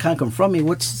of confronted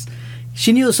me.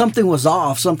 she knew something was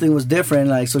off, something was different.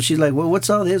 Like, so she's like, well, what's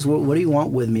all this? What do you want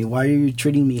with me? Why are you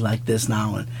treating me like this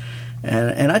now?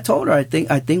 And I told her, I think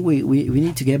we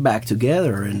need to get back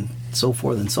together, and so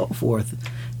forth and so forth.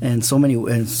 And so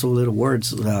little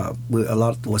words, a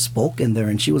lot was spoken there.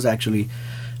 And she was actually,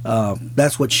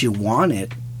 that's what she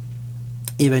wanted.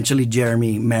 Eventually,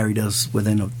 Jeremy married us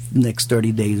within the next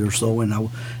 30 days or so, and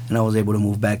I was able to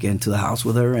move back into the house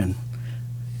with her and,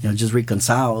 just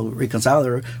reconcile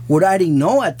her. What I didn't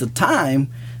know at the time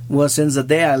was, since the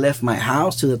day I left my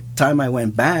house to the time I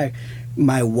went back,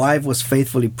 my wife was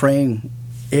faithfully praying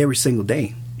every single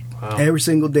day. Wow. Every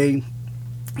single day,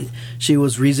 she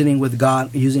was reasoning with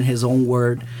God, using His own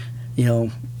word,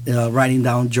 writing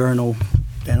down journal,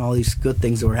 and all these good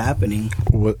things that were happening.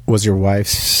 Was your wife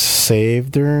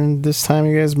saved during this time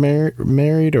you guys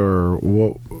married, or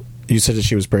what? You said that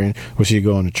she was praying. Was she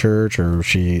going to church, or was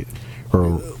she?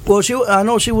 Well, I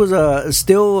know she was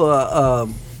still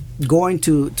going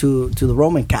to the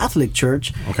Roman Catholic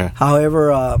Church. Okay.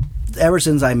 However, ever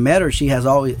since I met her, she's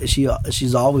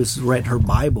always read her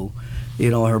Bible.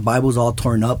 Her Bible's all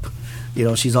torn up.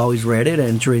 She's always read it,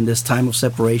 and during this time of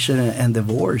separation and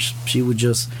divorce, she would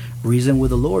just reason with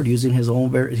the Lord using His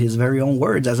very own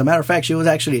words. As a matter of fact, she was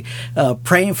actually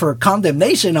praying for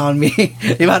condemnation on me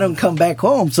if I don't come back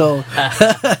home. So,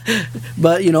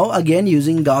 but again,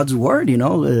 using God's word,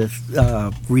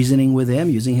 reasoning with Him,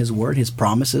 using His word, His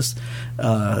promises.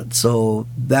 So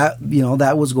that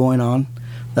that was going on.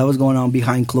 That was going on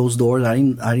behind closed doors. I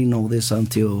didn't know this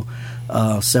until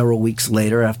several weeks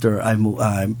later, after I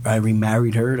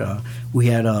remarried her. We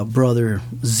had a brother,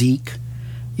 Zeke,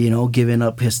 giving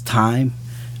up his time,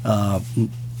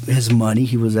 his money.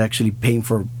 He was actually paying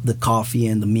for the coffee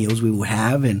and the meals we would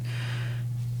have, and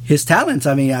his talents.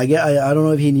 I mean, I don't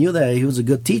know if he knew that he was a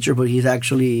good teacher, but he's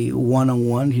actually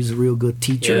one-on-one. He's a real good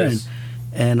teacher, yes.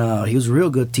 and he was a real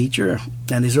good teacher.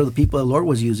 And these are the people the Lord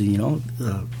was using.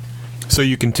 So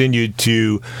you continued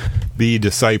to be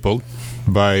discipled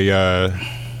by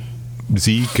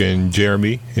Zeke and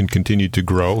Jeremy, and continued to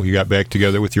grow. You got back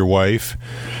together with your wife,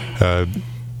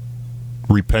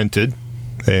 repented,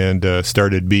 and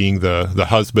started being the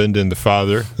husband and the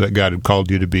father that God had called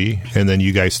you to be. And then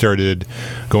you guys started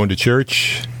going to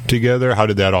church together. How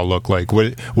did that all look like?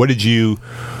 What were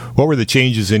the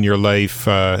changes in your life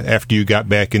after you got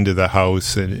back into the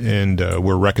house and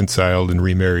were reconciled and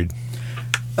remarried?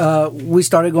 We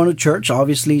started going to church.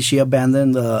 Obviously, she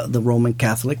abandoned the Roman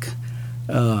Catholic.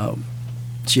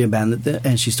 She abandoned it,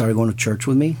 and she started going to church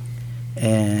with me.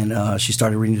 And she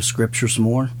started reading the scriptures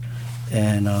more.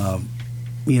 And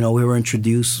we were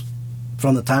introduced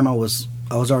from the time I was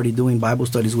already doing Bible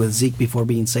studies with Zeke before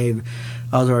being saved.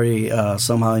 I was already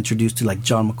somehow introduced to like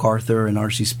John MacArthur and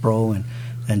R.C. Sproul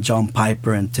and John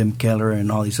Piper and Tim Keller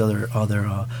and all these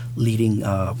other leading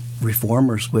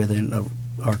reformers within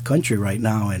our country right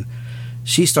now. And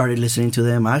she started listening to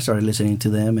them, I started listening to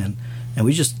them, and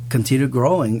we just continued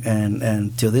growing,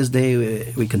 and to this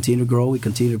day we continue to grow, we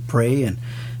continue to pray,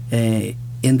 and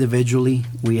individually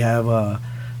we have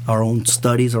our own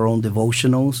studies, our own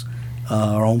devotionals,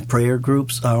 our own prayer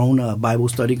groups, our own Bible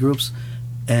study groups,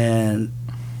 and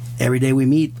every day we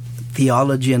meet.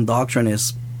 Theology and doctrine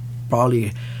is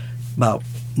probably about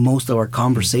most of our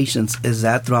conversations is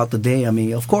that throughout the day. I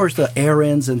mean, of course, the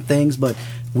errands and things, but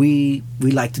we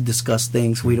like to discuss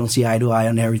things. We don't see eye to eye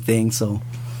on everything, so.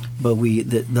 But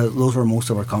those are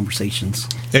most of our conversations.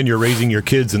 And you're raising your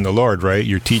kids in the Lord, right?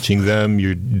 You're teaching them.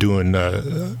 You're doing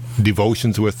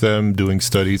devotions with them, doing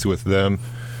studies with them.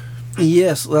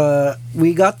 Yes,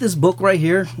 we got this book right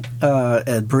here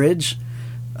at Bridge.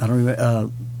 I don't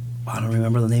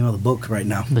remember the name of the book right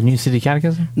now. The New City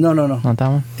Catechism? No. Not that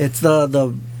one? It's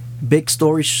the big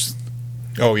story.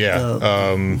 Oh, yeah.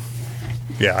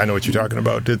 Yeah, I know what you're talking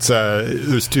about. It's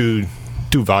there's two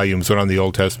volumes, one on the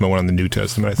Old Testament, one on the New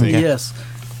Testament, I think. Okay. Yes.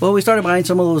 Well, we started buying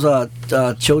some of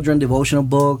those children devotional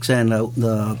books and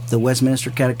the Westminster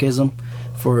Catechism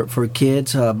for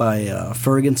kids by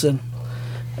Ferguson.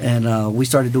 And we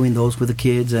started doing those with the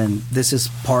kids. And this is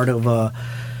part of...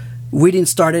 we didn't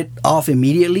start it off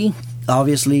immediately.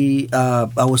 Obviously,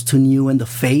 I was too new in the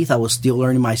faith. I was still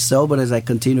learning myself. But as I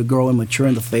continued to grow and mature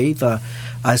in the faith,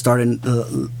 I started...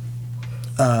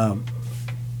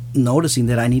 noticing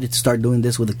that I needed to start doing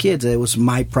this with the kids. It was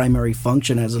my primary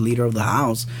function as a leader of the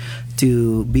house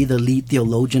to be the lead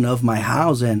theologian of my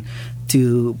house and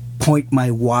to point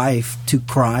my wife to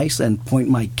Christ and point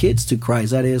my kids to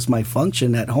Christ. That is my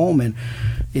function at home, and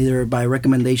either by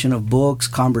recommendation of books,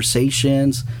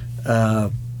 conversations,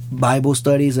 Bible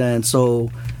studies. And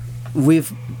so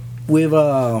we've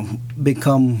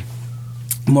become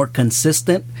more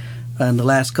consistent in the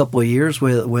last couple of years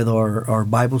with our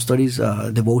Bible studies,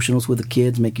 devotionals with the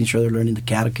kids, making sure they're learning the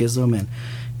catechism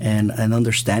and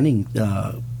understanding,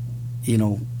 the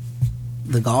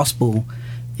gospel.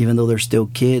 Even though they're still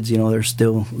kids, they're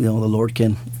still, the Lord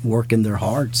can work in their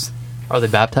hearts. Are they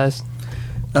baptized?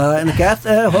 In the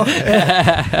Catholic,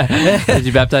 Did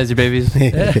you baptize your babies?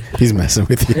 He's messing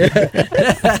with you.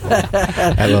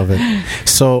 I love it.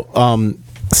 So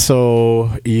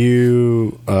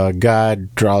you,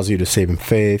 God draws you to saving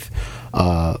faith.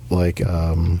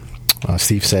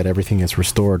 Steve said, everything is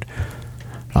restored.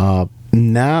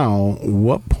 Now,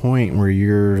 what point where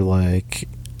you're like,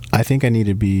 I think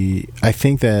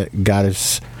that God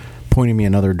is pointing me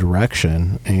another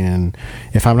direction, and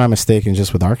if I'm not mistaken,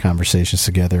 just with our conversations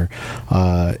together,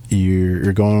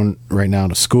 you're going right now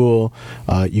to school.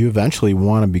 You eventually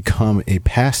want to become a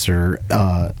pastor.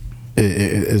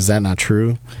 Is that not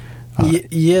true?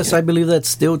 Yes, I believe that's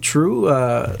still true.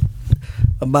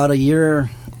 About a year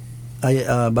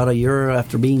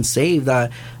after being saved,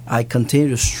 I continue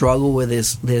to struggle with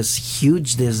this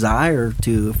huge desire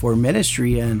for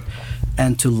ministry and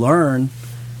to learn.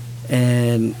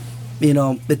 And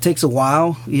it takes a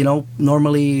while.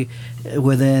 Normally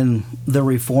within the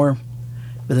reform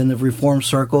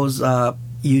circles,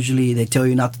 usually they tell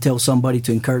you not to tell somebody,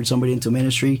 to encourage somebody into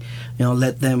ministry.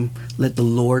 Let the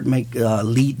Lord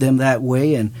lead them that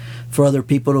way, and for other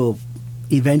people to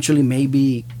eventually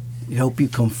maybe help you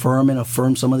confirm and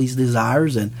affirm some of these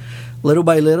desires. And little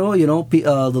by little,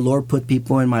 the Lord put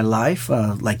people in my life,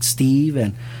 like Steve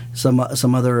and some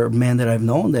other men that I've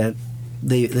known, that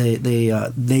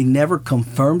they never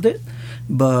confirmed it,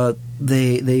 but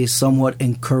they somewhat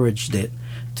encouraged it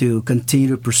to continue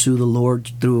to pursue the Lord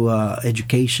through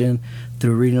education,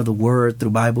 through reading of the Word,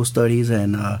 through Bible studies.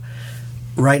 And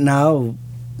right now,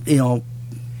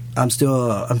 I'm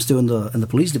still in the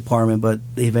police department, but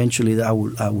eventually I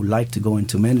would like to go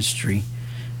into ministry.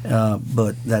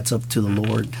 But that's up to the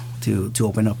Lord to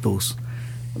open up those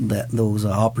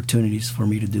opportunities for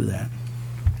me to do that.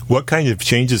 What kind of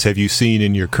changes have you seen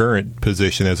in your current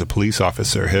position as a police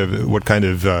officer? What kind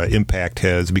of impact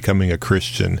has becoming a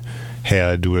Christian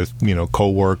had with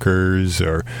coworkers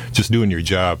or just doing your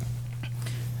job?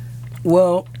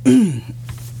 Well,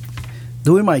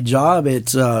 doing my job,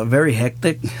 it's very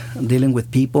hectic. Dealing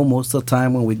with people, most of the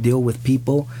time when we deal with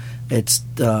people, it's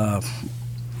to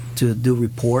do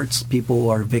reports. People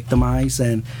are victimized,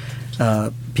 and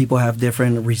people have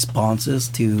different responses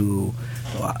to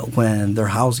when their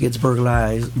house gets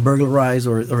burglarized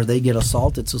or they get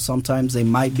assaulted. So sometimes they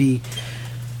might be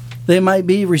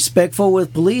respectful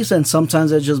with police, and sometimes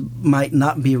they just might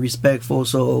not be respectful.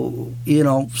 So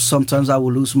sometimes I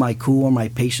will lose my cool or my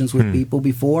patience with people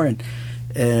before, and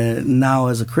now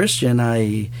as a Christian,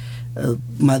 the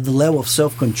level of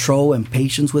self-control and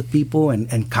patience with people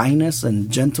and kindness and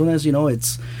gentleness,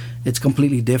 it's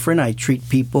completely different. I treat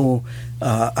people,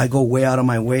 I go way out of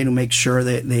my way to make sure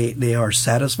that they are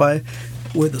satisfied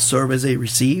with the service they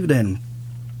received. And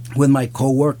with my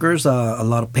coworkers, a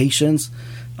lot of patience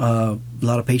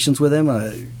with them,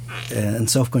 and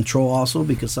self-control also,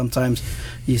 because sometimes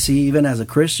you see, even as a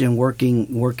Christian working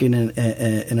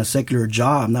in a secular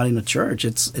job, not in a church,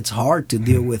 it's hard to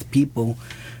deal with people,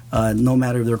 no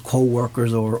matter if they're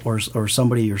coworkers or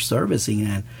somebody you're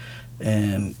servicing.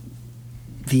 And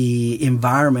the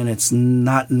environment, it's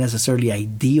not necessarily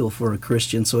ideal for a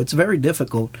Christian, so it's very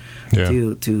difficult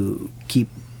to keep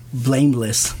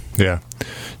blameless. Yeah.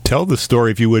 Tell the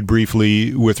story, if you would,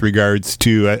 briefly with regards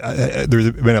to,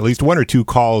 there's been at least one or two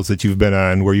calls that you've been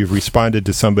on where you've responded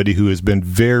to somebody who has been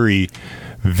very,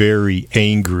 very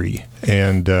angry,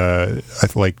 and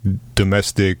like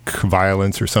domestic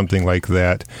violence or something like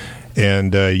that.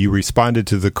 And you responded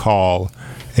to the call,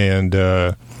 and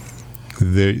the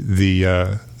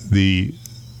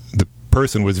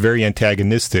person was very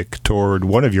antagonistic toward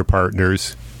one of your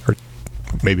partners, or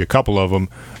maybe a couple of them,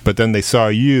 but then they saw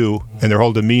you and their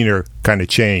whole demeanor kind of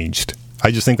changed. I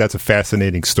just think that's a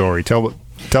fascinating story. Tell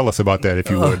us about that,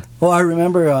 if you would. Well, I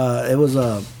remember it was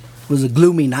a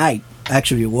gloomy night.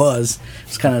 Actually, it was.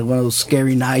 It's kind of one of those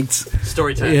scary nights.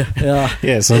 Story time. Yeah.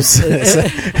 Yeah. So, no,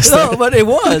 but it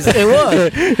was. Everyone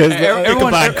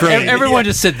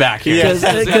just sit back here.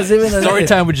 Because even story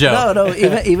time with Joe. No.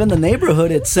 Even the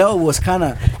neighborhood itself was kind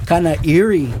of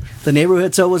eerie. The neighborhood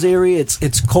itself was eerie.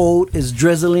 It's cold. It's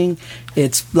drizzling.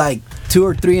 It's like 2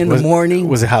 or 3 in the morning.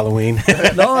 Was it Halloween?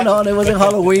 No, it wasn't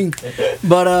Halloween.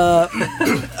 But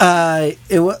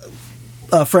it was.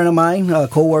 A friend of mine, a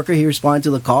co-worker, he responded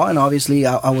to the call, and obviously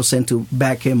I was sent to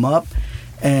back him up.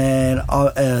 And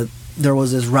there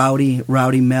was this rowdy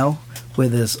male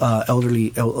with his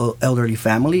elderly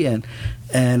family, and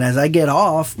as I get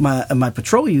off my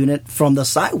patrol unit from the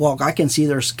sidewalk, I can see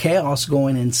there's chaos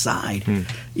going inside,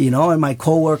 and my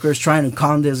coworker's trying to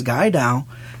calm this guy down.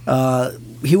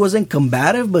 He wasn't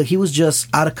combative, but he was just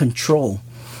out of control.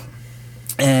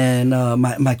 And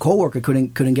my coworker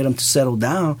couldn't get him to settle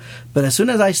down. But as soon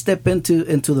as I step into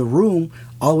the room,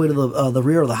 all the way to the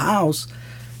rear of the house,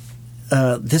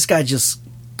 this guy just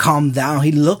calmed down.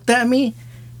 He looked at me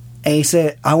and he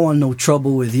said, "I want no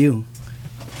trouble with you."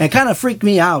 And it kind of freaked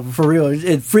me out, for real.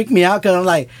 It freaked me out because I'm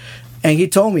like, and he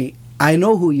told me, "I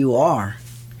know who you are."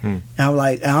 And I'm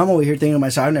like, and I'm over here thinking to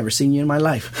myself, I've never seen you in my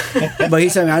life. But he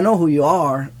said, "I know who you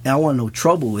are, and I want no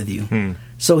trouble with you."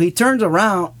 So he turns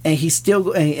around and he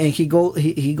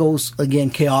goes again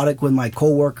chaotic with my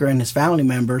coworker and his family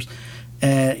members.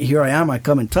 And here I am. I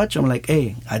come and touch him. I'm like,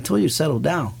 "Hey, I told you to settle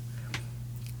down."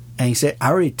 And he said, I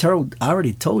already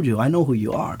told you. I know who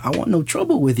you are. I want no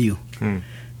trouble with you."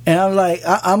 And I'm like,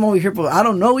 I'm over here, but I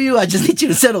don't know you. I just need you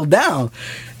to settle down.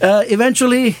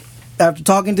 Eventually, after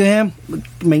talking to him,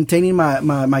 maintaining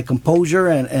my composure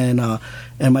and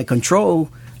my control,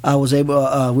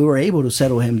 we were able to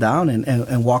settle him down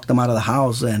and walk him out of the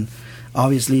house. And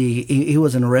obviously, he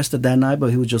wasn't arrested that night, but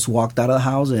he was just walked out of the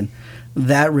house. And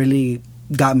that really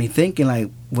got me thinking, like,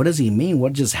 what does he mean?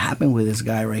 What just happened with this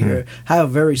guy right here? I have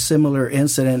a very similar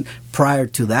incident prior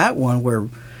to that one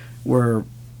where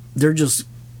they're just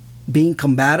being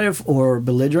combative or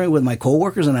belligerent with my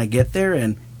coworkers, and I get there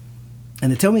and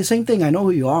they tell me the same thing. "I know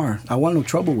who you are. I want no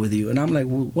trouble with you." And I'm like,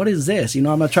 "Well, what is this?" I'm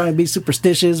not trying to be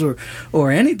superstitious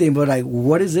or anything, but like,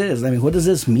 what is this? I mean, what does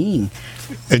this mean?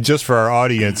 And just for our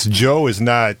audience, Joe is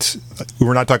not.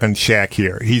 We're not talking Shaq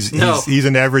here. He's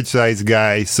an average sized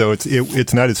guy, so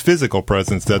it's not his physical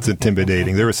presence that's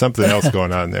intimidating. There was something else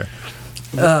going on there.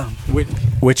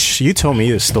 Which you told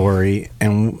me the story,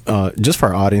 and just for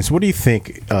our audience, what do you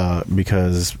think?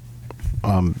 Because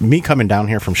me coming down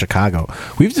here from Chicago,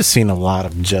 we've just seen a lot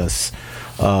of just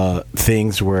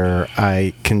things where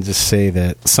I can just say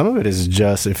that some of it is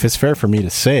just, if it's fair for me to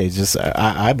say, just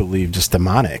I believe just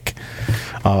demonic,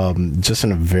 just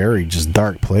in a very just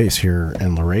dark place here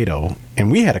in Laredo. And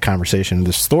we had a conversation in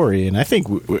this story, and I think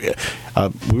we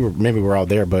were out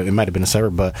there, but it might have been a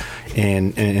separate. But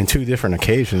in two different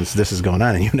occasions, this is going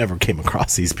on, and you never came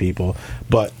across these people.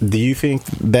 But do you think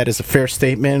that is a fair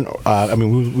statement? I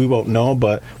mean, we won't know,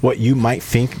 but what you might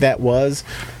think that was.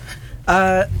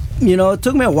 It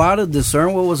took me a while to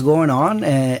discern what was going on,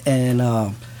 and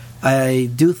I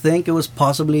do think it was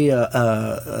possibly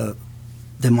a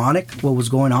demonic what was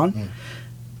going on.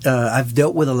 I've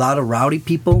dealt with a lot of rowdy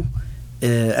people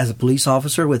as a police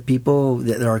officer, with people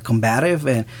that are combative,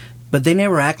 but they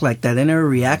never act like that. They never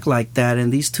react like that.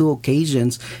 And these two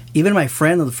occasions, even my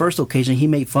friend on the first occasion, he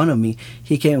made fun of me.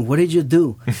 He came, "What did you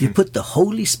do? You put the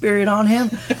Holy Spirit on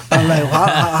him?" I'm like,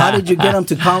 how did you get him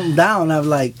to calm down? I'm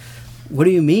like, "What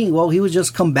do you mean?" "Well, he was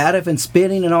just combative and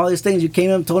spitting and all these things. You came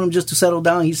in and told him just to settle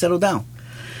down. He settled down."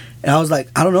 And I was like,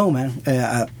 "I don't know, man.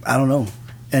 I don't know."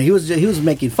 And he was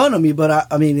making fun of me, but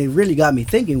I mean, it really got me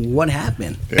thinking, what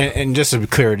happened? And just to be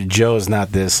clear, Joe's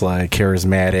not this like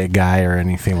charismatic guy or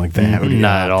anything like that.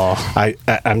 Not at all.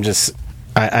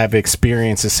 I've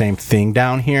experienced the same thing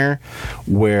down here,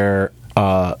 where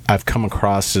I've come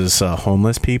across as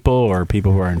homeless people or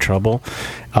people who are in trouble.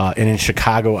 And in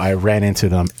Chicago, I ran into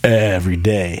them every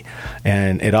day.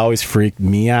 And it always freaked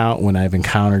me out when I've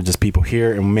encountered just people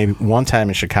here. And maybe one time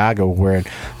in Chicago where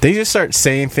they just start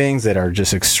saying things that are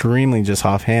just extremely just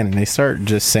offhand. And they start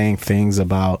just saying things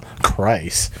about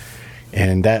Christ.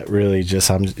 And that really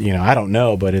just, I don't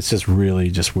know, but it's just really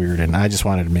just weird. And I just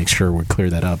wanted to make sure we clear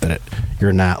that up, that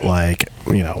you're not like,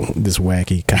 this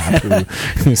wacky cop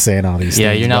who's saying all these things.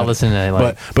 Yeah, you're not listening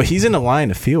to But he's in a line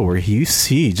of field where you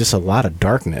see just a lot of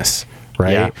darkness,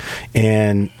 right?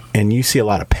 Yeah. And you see a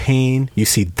lot of pain, you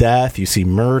see death, you see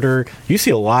murder, you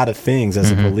see a lot of things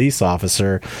as a police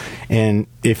officer. And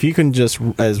if you can just,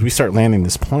 as we start landing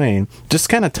this plane, just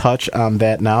kind of touch on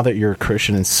that now that you're a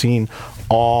Christian and seeing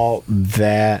all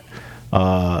that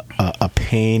a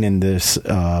pain in this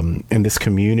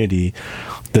community,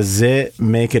 does it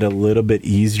make it a little bit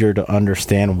easier to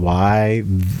understand why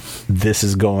this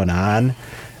is going on,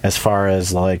 as far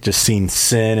as like just seeing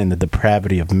sin and the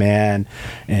depravity of man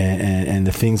and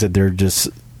the things that they're just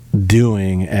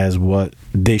doing as what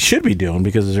they should be doing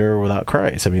because they're without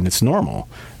Christ? I mean, it's normal.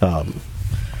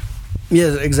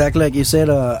 Yes, exactly like you said.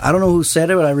 I don't know who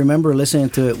said it, but I remember listening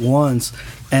to it once,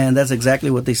 and that's exactly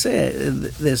what they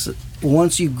said.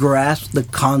 Once you grasp the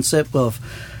concept of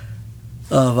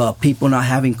people not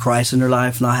having Christ in their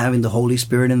life, not having the Holy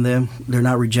Spirit in them, they're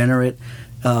not regenerate,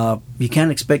 you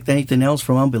can't expect anything else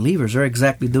from unbelievers. They're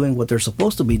exactly doing what they're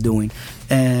supposed to be doing.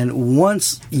 And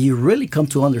once you really come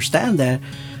to understand that,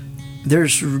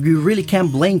 you really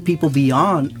can't blame people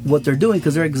beyond what they're doing,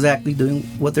 because they're exactly doing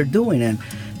what they're doing.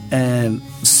 And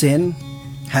sin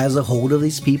has a hold of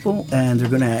these people, and they're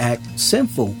going to act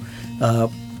sinful,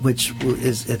 which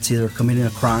is, it's either committing a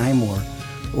crime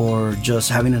or just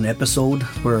having an episode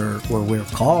where we're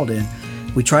called. And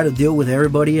we try to deal with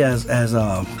everybody as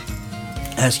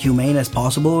humane as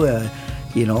possible,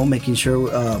 making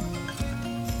sure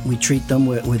we treat them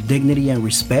with dignity and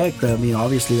respect. I mean,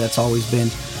 obviously that's always been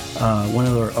one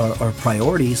of our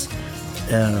priorities.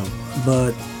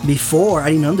 But before,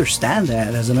 I didn't understand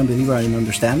that. As an unbeliever, I didn't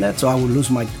understand that, so I would lose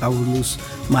my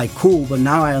cool. But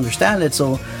now I understand it,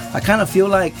 so I kind of feel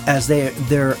like as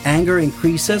their anger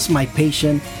increases, my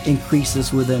patience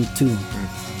increases with them too.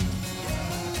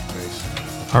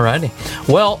 Alrighty.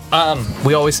 Well,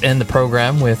 we always end the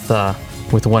program with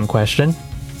one question.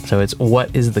 So it's,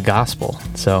 what is the gospel?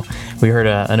 So we heard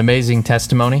an amazing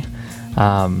testimony.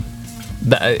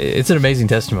 It's an amazing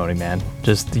testimony, man.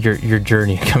 Just your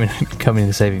journey coming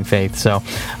to saving faith. So,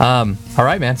 all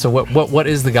right, man. So what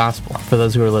is the gospel for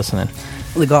those who are listening?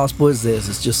 The gospel is this.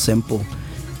 It's just simple.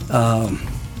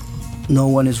 No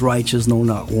one is righteous, no,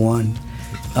 not one.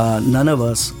 None of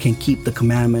us can keep the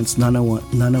commandments. None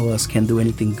of us can do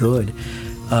anything good.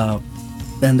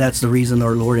 And that's the reason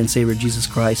our Lord and Savior Jesus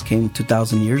Christ came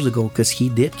 2,000 years ago, because he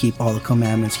did keep all the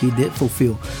commandments. He did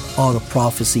fulfill all the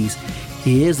prophecies.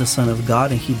 He is the Son of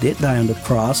God, and he did die on the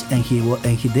cross, and he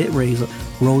did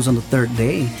rose on the third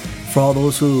day. For all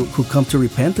those who come to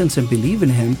repentance and believe in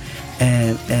him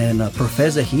and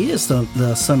profess that he is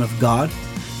the Son of God,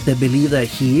 that believe that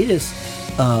he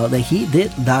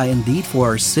did die indeed for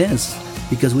our sins,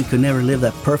 because we could never live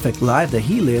that perfect life that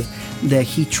he lived, that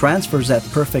he transfers that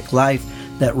perfect life,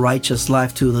 that righteous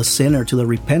life, to the sinner, to the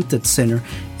repentant sinner,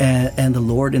 and the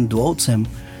Lord indwells him,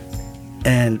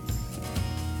 and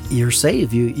you're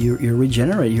saved. You're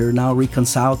regenerate. You're now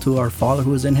reconciled to our Father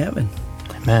who is in heaven.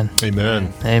 Amen.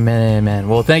 Amen. Amen. Amen.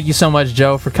 Well, thank you so much,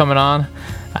 Joe, for coming on.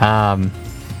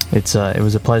 It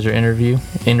was a pleasure interview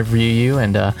you,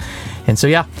 and so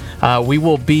yeah, we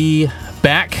will be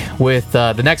back with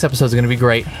the next episode is going to be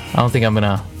great. I don't think I'm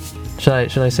gonna.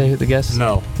 Should I say who the guest is?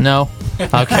 No.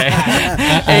 Okay.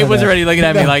 Abe was already looking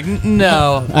at me like,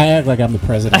 no. I act like I'm the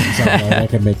president or something. I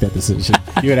can make that decision.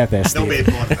 You would have to ask Steve.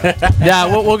 Yeah,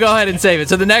 we'll go ahead and save it.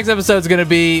 So the next episode is going to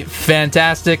be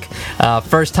fantastic.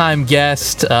 First-time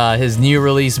guest, his new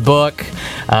release book.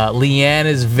 Leanne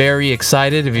is very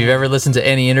excited. If you've ever listened to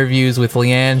any interviews with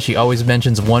Leanne, she always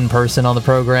mentions one person on the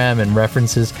program and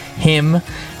references him.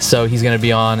 So he's going to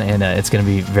be on, and it's going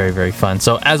to be very, very fun.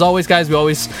 So as always, guys, we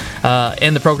always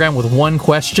end the program with one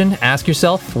question. Ask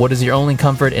yourself, what is your only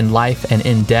comfort in life and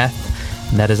in death?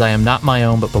 And that is, I am not my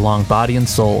own, but belong body and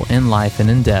soul in life and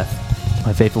in death to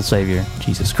my faithful Savior,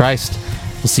 Jesus Christ.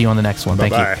 We'll see you on the next one.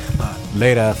 Bye-bye. Thank you.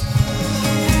 Later.